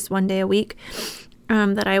office 1 day a week,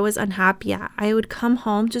 that I was unhappy at. I would come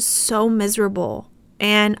home just so miserable,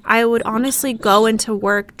 and I would honestly go into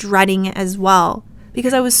work dreading it as well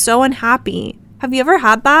because I was so unhappy. Have you ever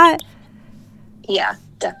had that? Yeah,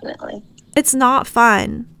 definitely. It's not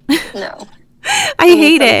fun. No. I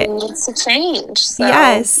hate it. It needs to change. So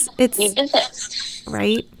yes, it's you did it.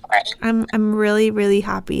 Right. I'm really, really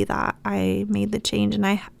happy that I made the change, and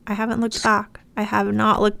I haven't looked back. I have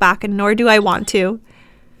not looked back, and nor do I want to.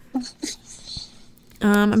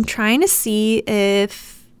 I'm trying to see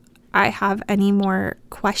if I have any more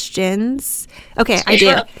questions. Okay, I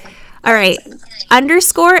do. All right.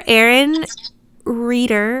 _Erin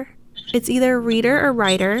Reader. It's either reader or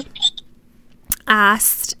writer.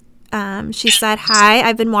 Asked. She said, hi,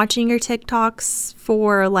 I've been watching your TikToks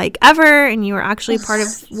for ever, and you were actually part of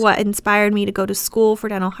what inspired me to go to school for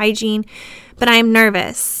dental hygiene, but I'm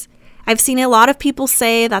nervous. I've seen a lot of people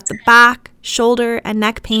say that the back, shoulder, and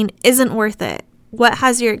neck pain isn't worth it. What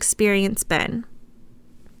has your experience been?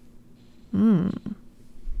 Well,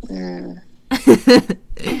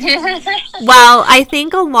 I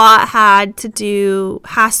think a lot has to do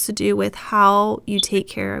with how you take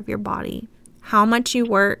care of your body, how much you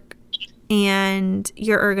work, and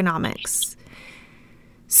your ergonomics.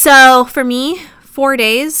 So for me, 4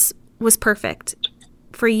 days was perfect.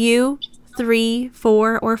 For you, 3,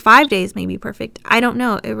 4, or 5 days may be perfect. I don't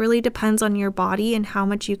know. It really depends on your body and how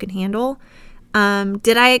much you can handle.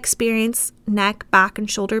 Did I experience neck, back, and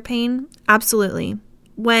shoulder pain? Absolutely.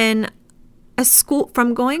 When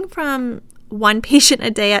going from one patient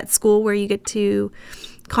a day at school where you get to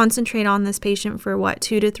concentrate on this patient for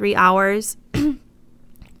 2 to 3 hours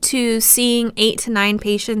to seeing 8 to 9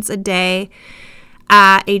 patients a day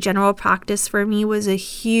at a general practice for me was a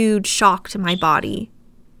huge shock to my body.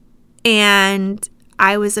 And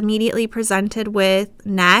I was immediately presented with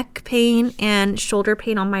neck pain and shoulder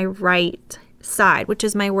pain on my right side, which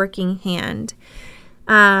is my working hand.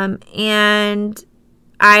 And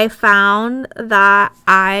I found that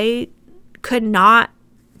I could not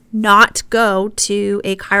go to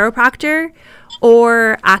a chiropractor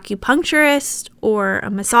or acupuncturist or a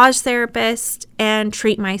massage therapist and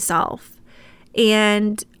treat myself.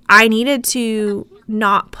 And I needed to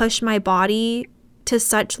not push my body to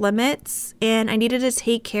such limits, and I needed to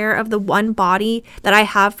take care of the one body that I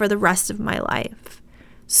have for the rest of my life.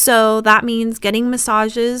 So that means getting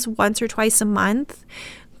massages once or twice a month,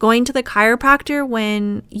 going to the chiropractor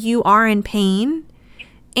when you are in pain,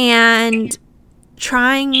 and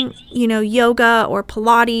trying, yoga or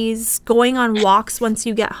Pilates, going on walks once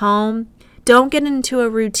you get home. Don't get into a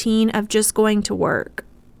routine of just going to work.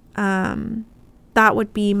 That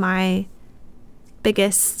would be my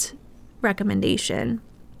biggest recommendation.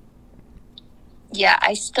 Yeah,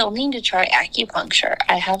 I still need to try acupuncture.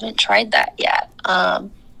 I haven't tried that yet.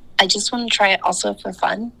 I just want to try it also for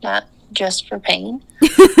fun, not just for pain.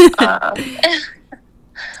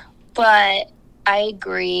 But I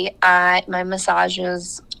agree. My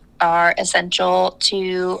massages are essential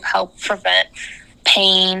to help prevent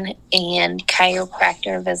pain, and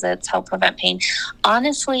chiropractor visits help prevent pain.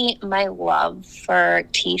 Honestly, my love for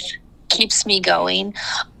teeth keeps me going.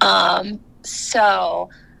 So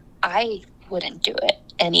I wouldn't do it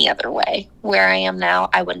any other way. Where I am now,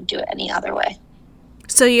 I wouldn't do it any other way.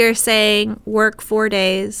 So you're saying work 4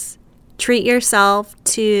 days, treat yourself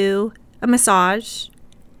to a massage,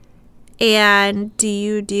 and do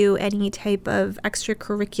you do any type of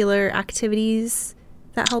extracurricular activities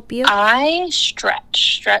that help you? I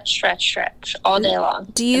stretch all day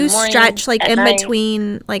long. Do you stretch in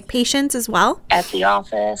between patients as well? At the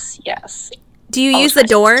office, yes. Do you use the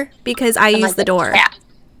door? Because I use the door.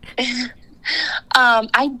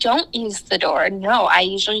 I don't use the door. No, I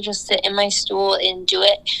usually just sit in my stool and do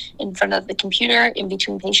it in front of the computer in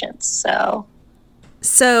between patients.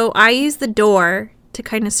 So I use the door to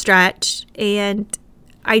kind of stretch, and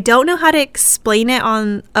I don't know how to explain it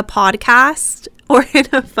on a podcast or in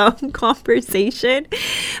a phone conversation,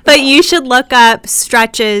 but you should look up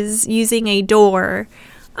stretches using a door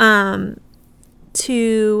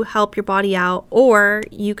to help your body out, or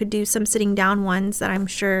you could do some sitting down ones that I'm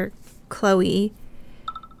sure Chloe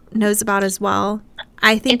knows about as well.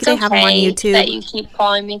 I think they have them on YouTube. That you keep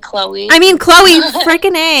calling me Chloe. I mean Chloe,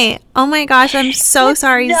 freaking A. Oh my gosh, I'm so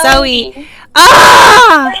sorry, Zoe.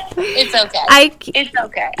 It's okay. It's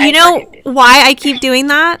okay. You know why I keep doing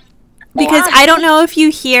that? Because I don't know if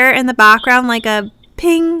you hear in the background a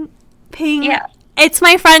ping, ping. Yeah. It's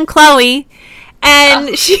my friend Chloe,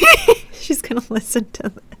 and she's gonna listen to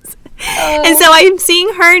this. And so I'm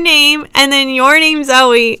seeing her name and then your name,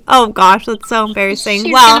 Zoe. Oh gosh, that's so embarrassing.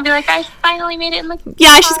 She's gonna be like, I finally made it in the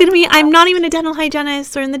Yeah, she's gonna be, I'm not even a dental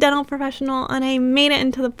hygienist or in the dental professional, and I made it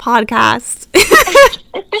into the podcast.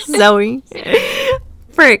 Zoe.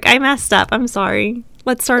 Frick, I messed up. I'm sorry.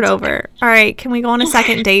 Let's start over. All right, can we go on a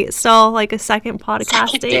second date still? A second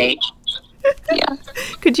podcast date? Yeah.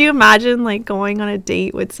 Could you imagine going on a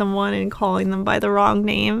date with someone and calling them by the wrong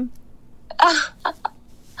name?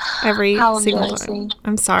 Every single time.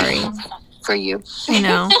 I'm sorry. For you. I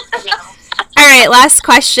know. All right, last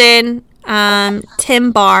question.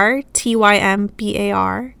 Tim Barr,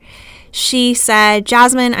 Tymbar. She said,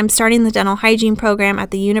 Jasmine, I'm starting the dental hygiene program at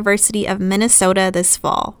the University of Minnesota this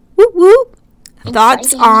fall. Whoop whoop.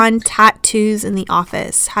 Thoughts on tattoos in the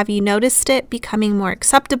office? Have you noticed it becoming more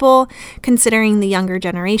acceptable, considering the younger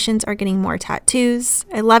generations are getting more tattoos?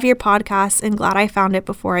 I love your podcast and glad I found it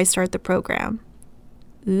before I start the program.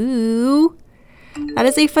 Ooh, that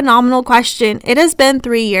is a phenomenal question. It has been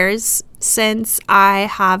 3 years since I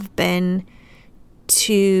have been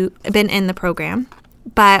in the program.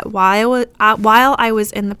 But while I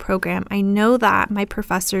was in the program, I know that my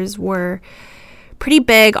professors were pretty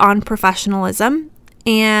big on professionalism,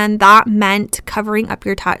 and that meant covering up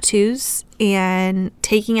your tattoos and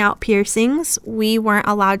taking out piercings. We weren't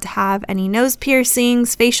allowed to have any nose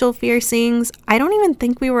piercings, facial piercings. I don't even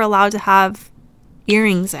think we were allowed to have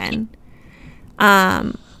earrings in,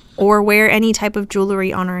 or wear any type of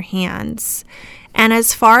jewelry on our hands. And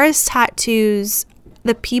as far as tattoos,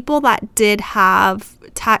 the people that did have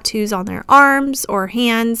tattoos on their arms or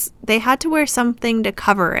hands, they had to wear something to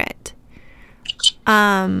cover it.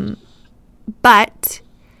 But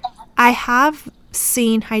I have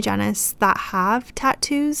seen hygienists that have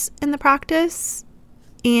tattoos in the practice,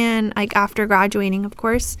 and like after graduating, of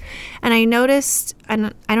course. And I noticed,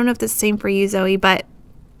 and I don't know if it's the same for you, Zoe, but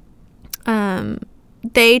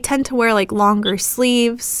they tend to wear like longer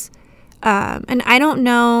sleeves. And I don't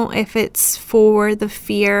know if it's for the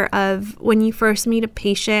fear of when you first meet a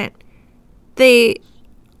patient, they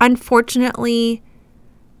unfortunately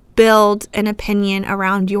build an opinion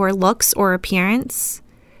around your looks or appearance.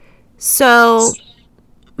 So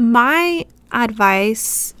my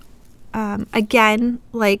advice, again,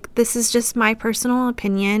 like this is just my personal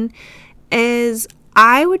opinion, is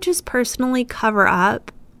I would just personally cover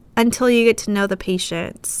up until you get to know the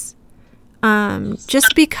patients.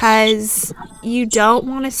 Just because you don't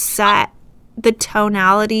want to set the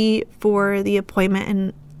tonality for the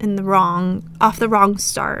appointment in the wrong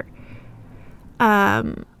start.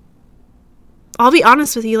 I'll be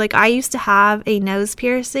honest with you, like I used to have a nose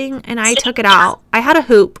piercing and I took it out. I had a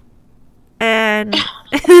hoop. And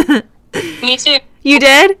Me too. You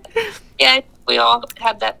did? Yeah, we all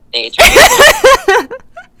had that stage.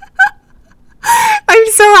 I'm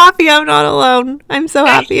so happy I'm not alone.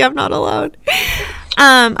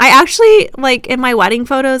 I actually, like in my wedding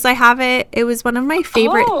photos, I have it. It was one of my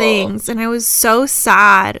favorite things. And I was so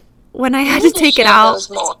sad when I had to take it out.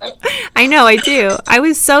 I know, I do. I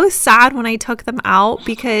was so sad when I took them out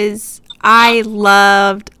because I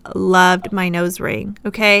loved my nose ring.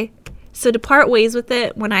 Okay. So to part ways with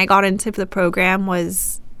it when I got into the program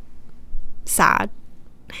was sad.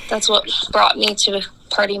 That's what brought me to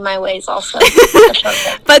party my ways also.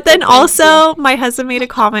 But then also my husband made a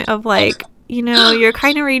comment of like, you know, you're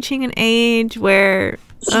kind of reaching an age where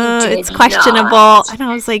it's questionable. Not. And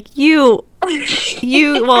I was like, well,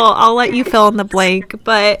 I'll let you fill in the blank.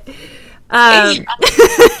 But I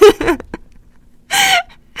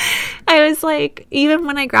was like, even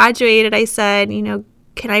when I graduated, I said, you know,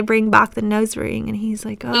 can I bring back the nose ring? And he's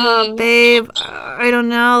like, babe, I don't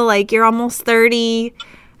know. Like, you're almost 30.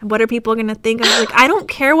 What are people going to think? I was like, I don't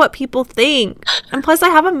care what people think. And plus, I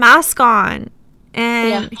have a mask on.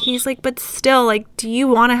 And he's like, but still, like, do you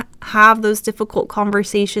want to have those difficult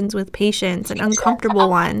conversations with patients and uncomfortable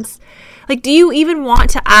ones? Like, do you even want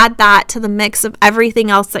to add that to the mix of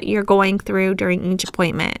everything else that you're going through during each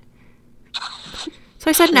appointment? So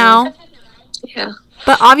I said no. Yeah.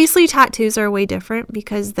 But obviously tattoos are way different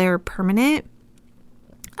because they're permanent.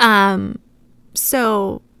 And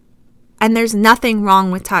there's nothing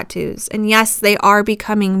wrong with tattoos. And yes, they are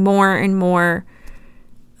becoming more and more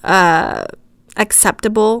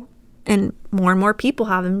acceptable, and more people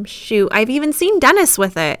have them. Shoot, I've even seen dentists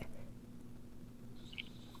with it.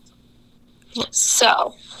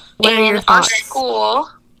 So, what are your in thoughts? our school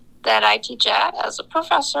that I teach at as a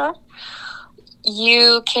professor,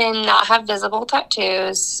 you cannot have visible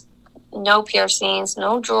tattoos, no piercings,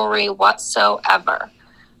 no jewelry whatsoever.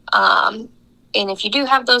 And if you do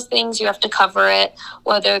have those things, you have to cover it,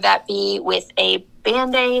 whether that be with a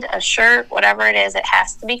Band-Aid, a shirt, whatever it is, it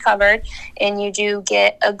has to be covered. And you do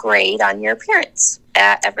get a grade on your appearance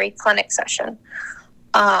at every clinic session.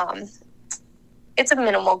 It's a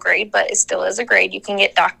minimal grade, but it still is a grade. You can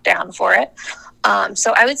get docked down for it.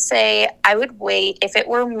 So I would say I would wait, if it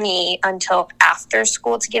were me, until after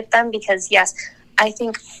school to get them, because yes, I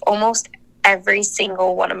think almost every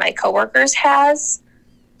single one of my coworkers has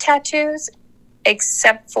tattoos,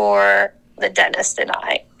 except for the dentist and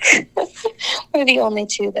I. We're the only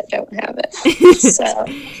two that don't have it. So,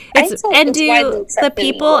 and do the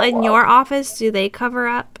people in your office, do they cover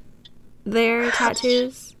up their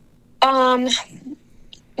tattoos?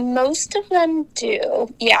 Most of them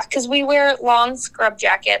do. Yeah, because we wear long scrub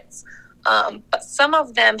jackets. But some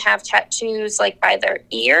of them have tattoos like by their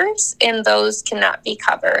ears, and those cannot be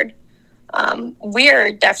covered.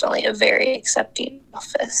 We're definitely a very accepting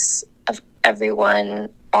office of everyone,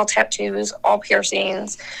 all tattoos, all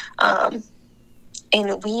piercings. And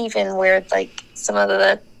we even wear, like, some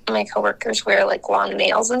of my coworkers wear, like, long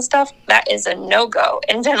nails and stuff. That is a no-go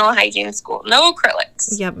in dental hygiene school. No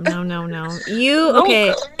acrylics. Yep, no.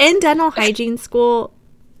 Okay, in dental hygiene school,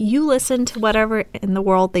 you listen to whatever in the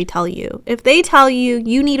world they tell you. If they tell you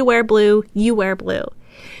you need to wear blue, you wear blue.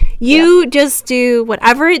 You just do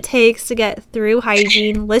whatever it takes to get through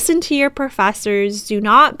hygiene. Listen to your professors. Do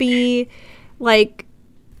not be like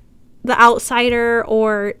the outsider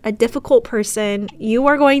or a difficult person. You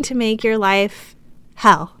are going to make your life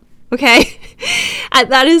hell. Okay?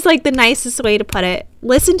 That is like the nicest way to put it.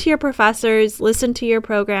 Listen to your professors. Listen to your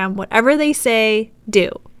program. Whatever they say, do.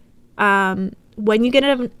 When you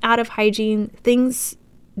get out of hygiene, things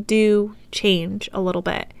do change a little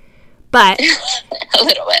bit. But a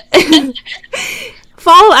little bit.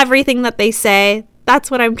 Follow everything that they say.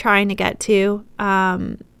 That's what I'm trying to get to.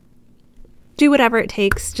 Do whatever it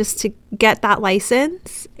takes just to get that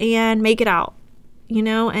license and make it out,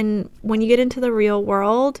 and when you get into the real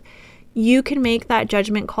world, you can make that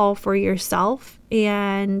judgment call for yourself,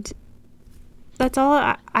 and that's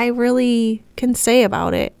all I really can say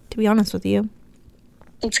about it, to be honest with you.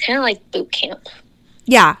 It's kind of like boot camp.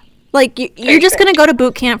 Yeah. Like, you're just going to go to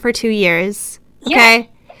boot camp for 2 years, okay?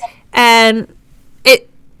 Yeah. And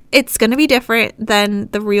it's going to be different than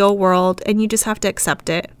the real world, and you just have to accept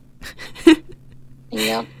it.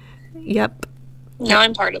 Yep. Now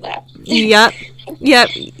I'm part of that. Yep. Now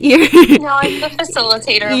I'm the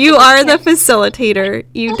facilitator. You are the facilitator.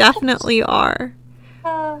 You definitely are.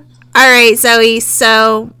 All right, Zoe.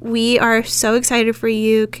 So we are so excited for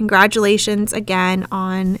you. Congratulations again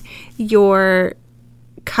on your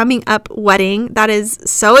coming up wedding. That is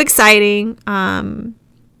so exciting. I'm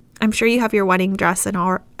sure you have your wedding dress and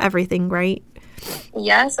everything, right?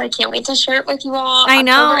 Yes, I can't wait to share it with you all. I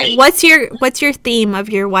know. What's your theme of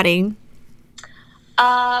your wedding?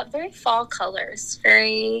 Very fall colors,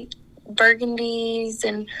 very burgundies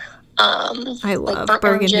and I love like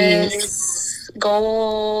burgundies, oranges,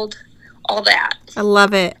 gold, all that. I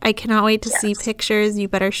love it. I cannot wait to see pictures. You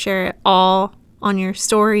better share it all on your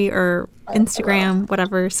story or Instagram,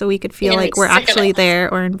 whatever, so we could feel like we're actually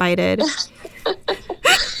there or invited.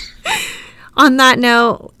 On that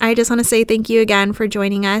note, I just want to say thank you again for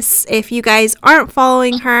joining us. If you guys aren't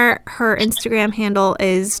following her, her Instagram handle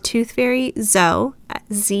is toothfairyzo,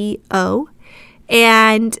 Z-O.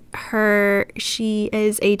 And she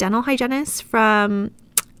is a dental hygienist from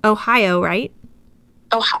Ohio, right?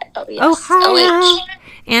 Ohio, yes. Ohio.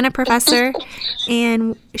 And a professor.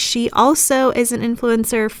 And she also is an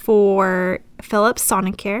influencer for Philips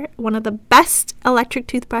Sonicare, one of the best electric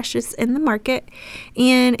toothbrushes in the market.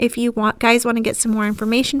 And if you guys want to get some more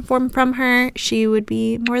information from her, she would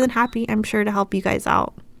be more than happy, I'm sure, to help you guys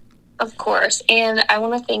out. Of course. And I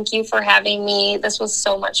want to thank you for having me. This was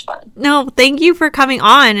so much fun. No, thank you for coming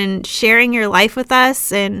on and sharing your life with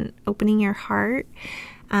us and opening your heart.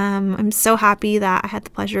 I'm so happy that I had the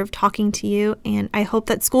pleasure of talking to you, and I hope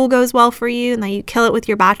that school goes well for you and that you kill it with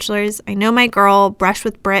your bachelor's. I know my girl, Brush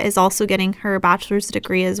with Britt, is also getting her bachelor's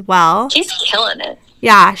degree as well. She's killing it.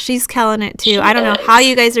 Yeah, she's killing it too. I don't know how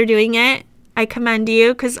you guys are doing it. I commend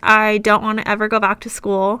you because I don't want to ever go back to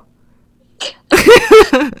school.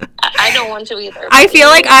 I don't want to either. I feel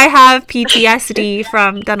like I have PTSD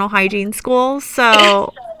from dental hygiene school,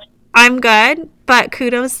 so I'm good. But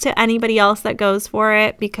kudos to anybody else that goes for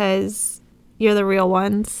it because you're the real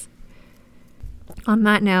ones. On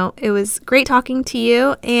that note, it was great talking to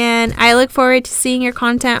you, and I look forward to seeing your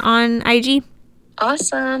content on IG.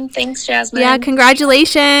 Awesome. Thanks, Jasmine. Yeah,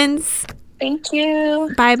 congratulations. Thank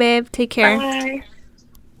you. Bye, babe. Take care. Bye.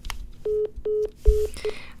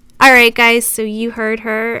 All right, guys, so you heard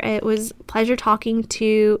her. It was a pleasure talking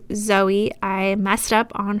to Zoe. I messed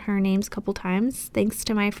up on her names a couple times, thanks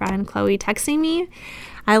to my friend Chloe texting me.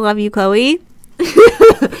 I love you, Chloe.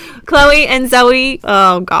 Chloe and Zoe.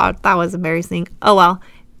 Oh, God, that was embarrassing. Oh, well,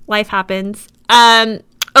 life happens.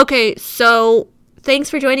 Okay, so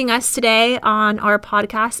thanks for joining us today on our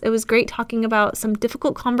podcast. It was great talking about some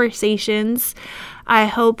difficult conversations. I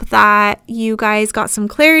hope that you guys got some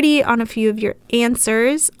clarity on a few of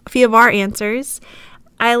our answers.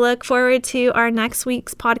 I look forward to our next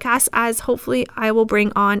week's podcast, as hopefully I will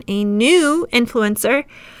bring on a new influencer.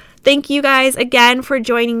 Thank you guys again for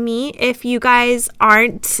joining me. If you guys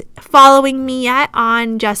aren't following me yet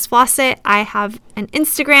on Just Floss It, I have an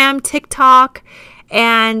Instagram, TikTok,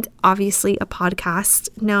 and obviously a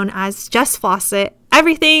podcast known as Just Floss It.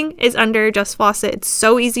 Everything is under Just Floss It. It's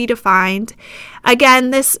so easy to find.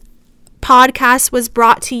 Again, this podcast was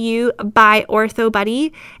brought to you by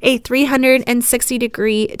OrthoBuddy, a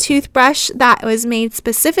 360-degree toothbrush that was made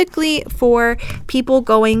specifically for people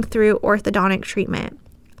going through orthodontic treatment.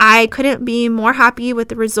 I couldn't be more happy with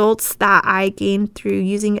the results that I gained through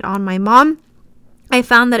using it on my mom. I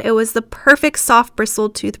found that it was the perfect soft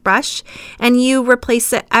bristled toothbrush, and you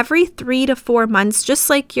replace it every 3 to 4 months, just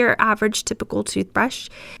like your average typical toothbrush.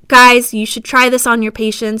 Guys, you should try this on your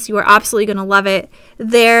patients. You are absolutely going to love it.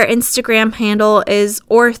 Their Instagram handle is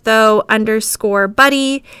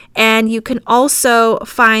ortho_buddy, and you can also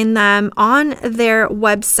find them on their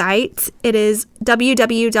website. It is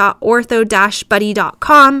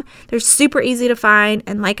www.ortho-buddy.com. They're super easy to find,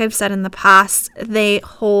 and like I've said in the past, they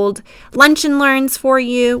hold lunch and learns for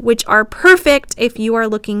you, which are perfect if you are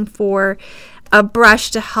looking for a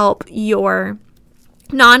brush to help your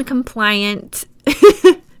non-compliant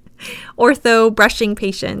ortho brushing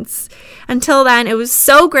patients. Until then, it was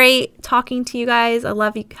so great talking to you guys. I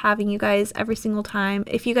love having you guys every single time.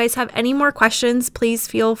 If you guys have any more questions, please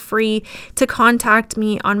feel free to contact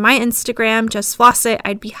me on my Instagram, Just Floss It.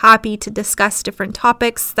 I'd be happy to discuss different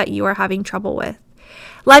topics that you are having trouble with.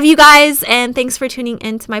 Love you guys, and thanks for tuning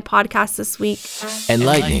into my podcast this week.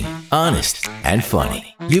 Enlightening, honest, and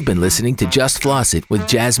funny. You've been listening to Just Floss It with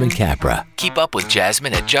Jasmine Capra. Keep up with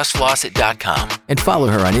Jasmine at justflossit.com and follow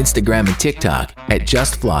her on Instagram and TikTok at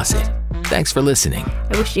Just Floss It. Thanks for listening.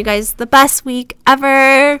 I wish you guys the best week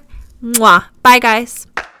ever. Mwah. Bye, guys.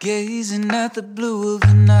 Gazing at the blue of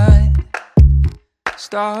the night,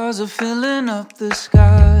 stars are filling up the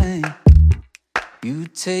sky. You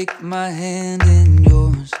take my hand in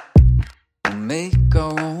yours, we'll make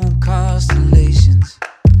our own constellations.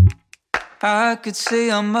 I could say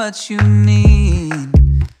how much you mean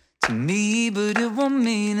to me, but it won't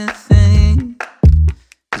mean a thing,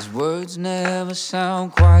 'cause words never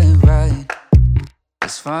sound quite right.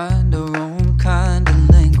 Let's find our own kind of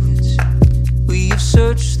language. We have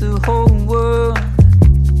searched the whole world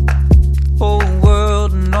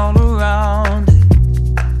and all around it.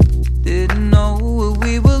 Didn't know what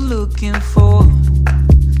we were looking for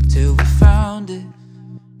till we found it.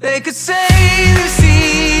 They could say they've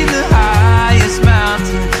seen the highest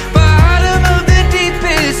mountain, bottom of the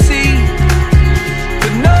deepest sea,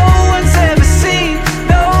 but no one's ever seen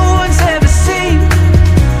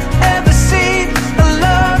a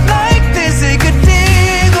love like this. They could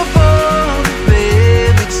dig up all the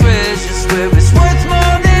baby treasures where it's worth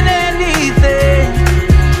more than anything,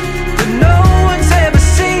 but no one's ever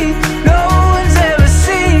seen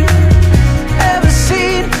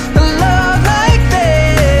a love like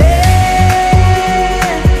this.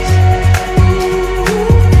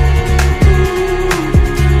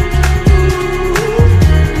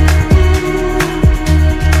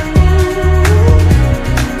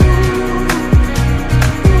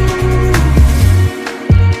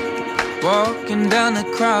 Walking down the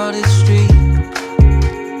crowded street,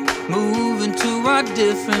 moving to our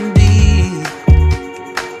different beat.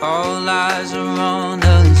 All eyes are on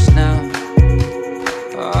us now.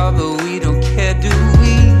 Oh, but we don't care, do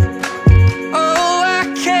we? Oh, I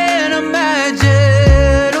can't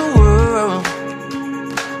imagine a world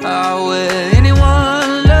where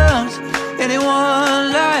anyone loves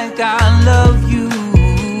anyone like I love you.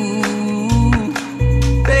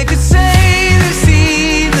 They could say they've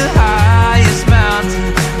seen the highest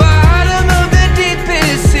mountain, bottom of the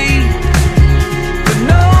deepest sea, but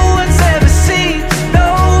no one's ever seen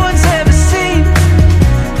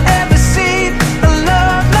a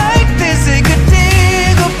love like this. They could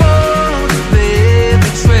dig up all the baby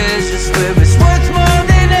treasures where it's worth more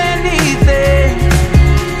than anything,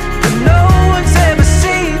 but no one's ever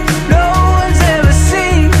seen a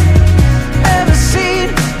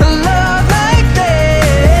love like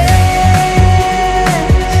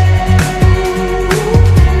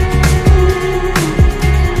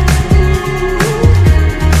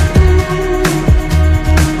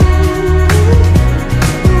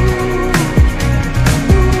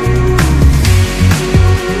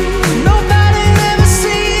Nobody's ever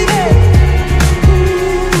seen it.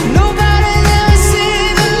 Nobody's ever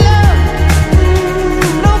seen a love.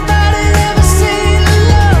 Nobody's ever seen a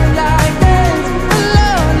love like this. A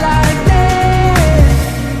love like this.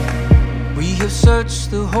 We have searched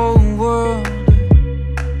the whole world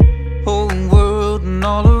and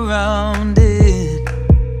all around it.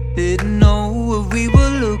 Didn't know what we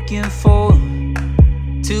were looking for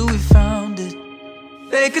till we found it.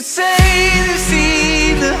 They could say they've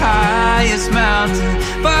seen the highest mountain,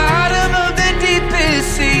 bottom of the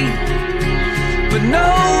deepest sea, but no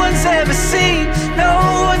one's ever seen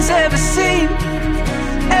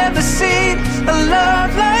a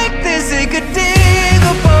love like this. They could dig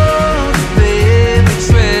up all the baby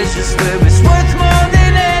treasures where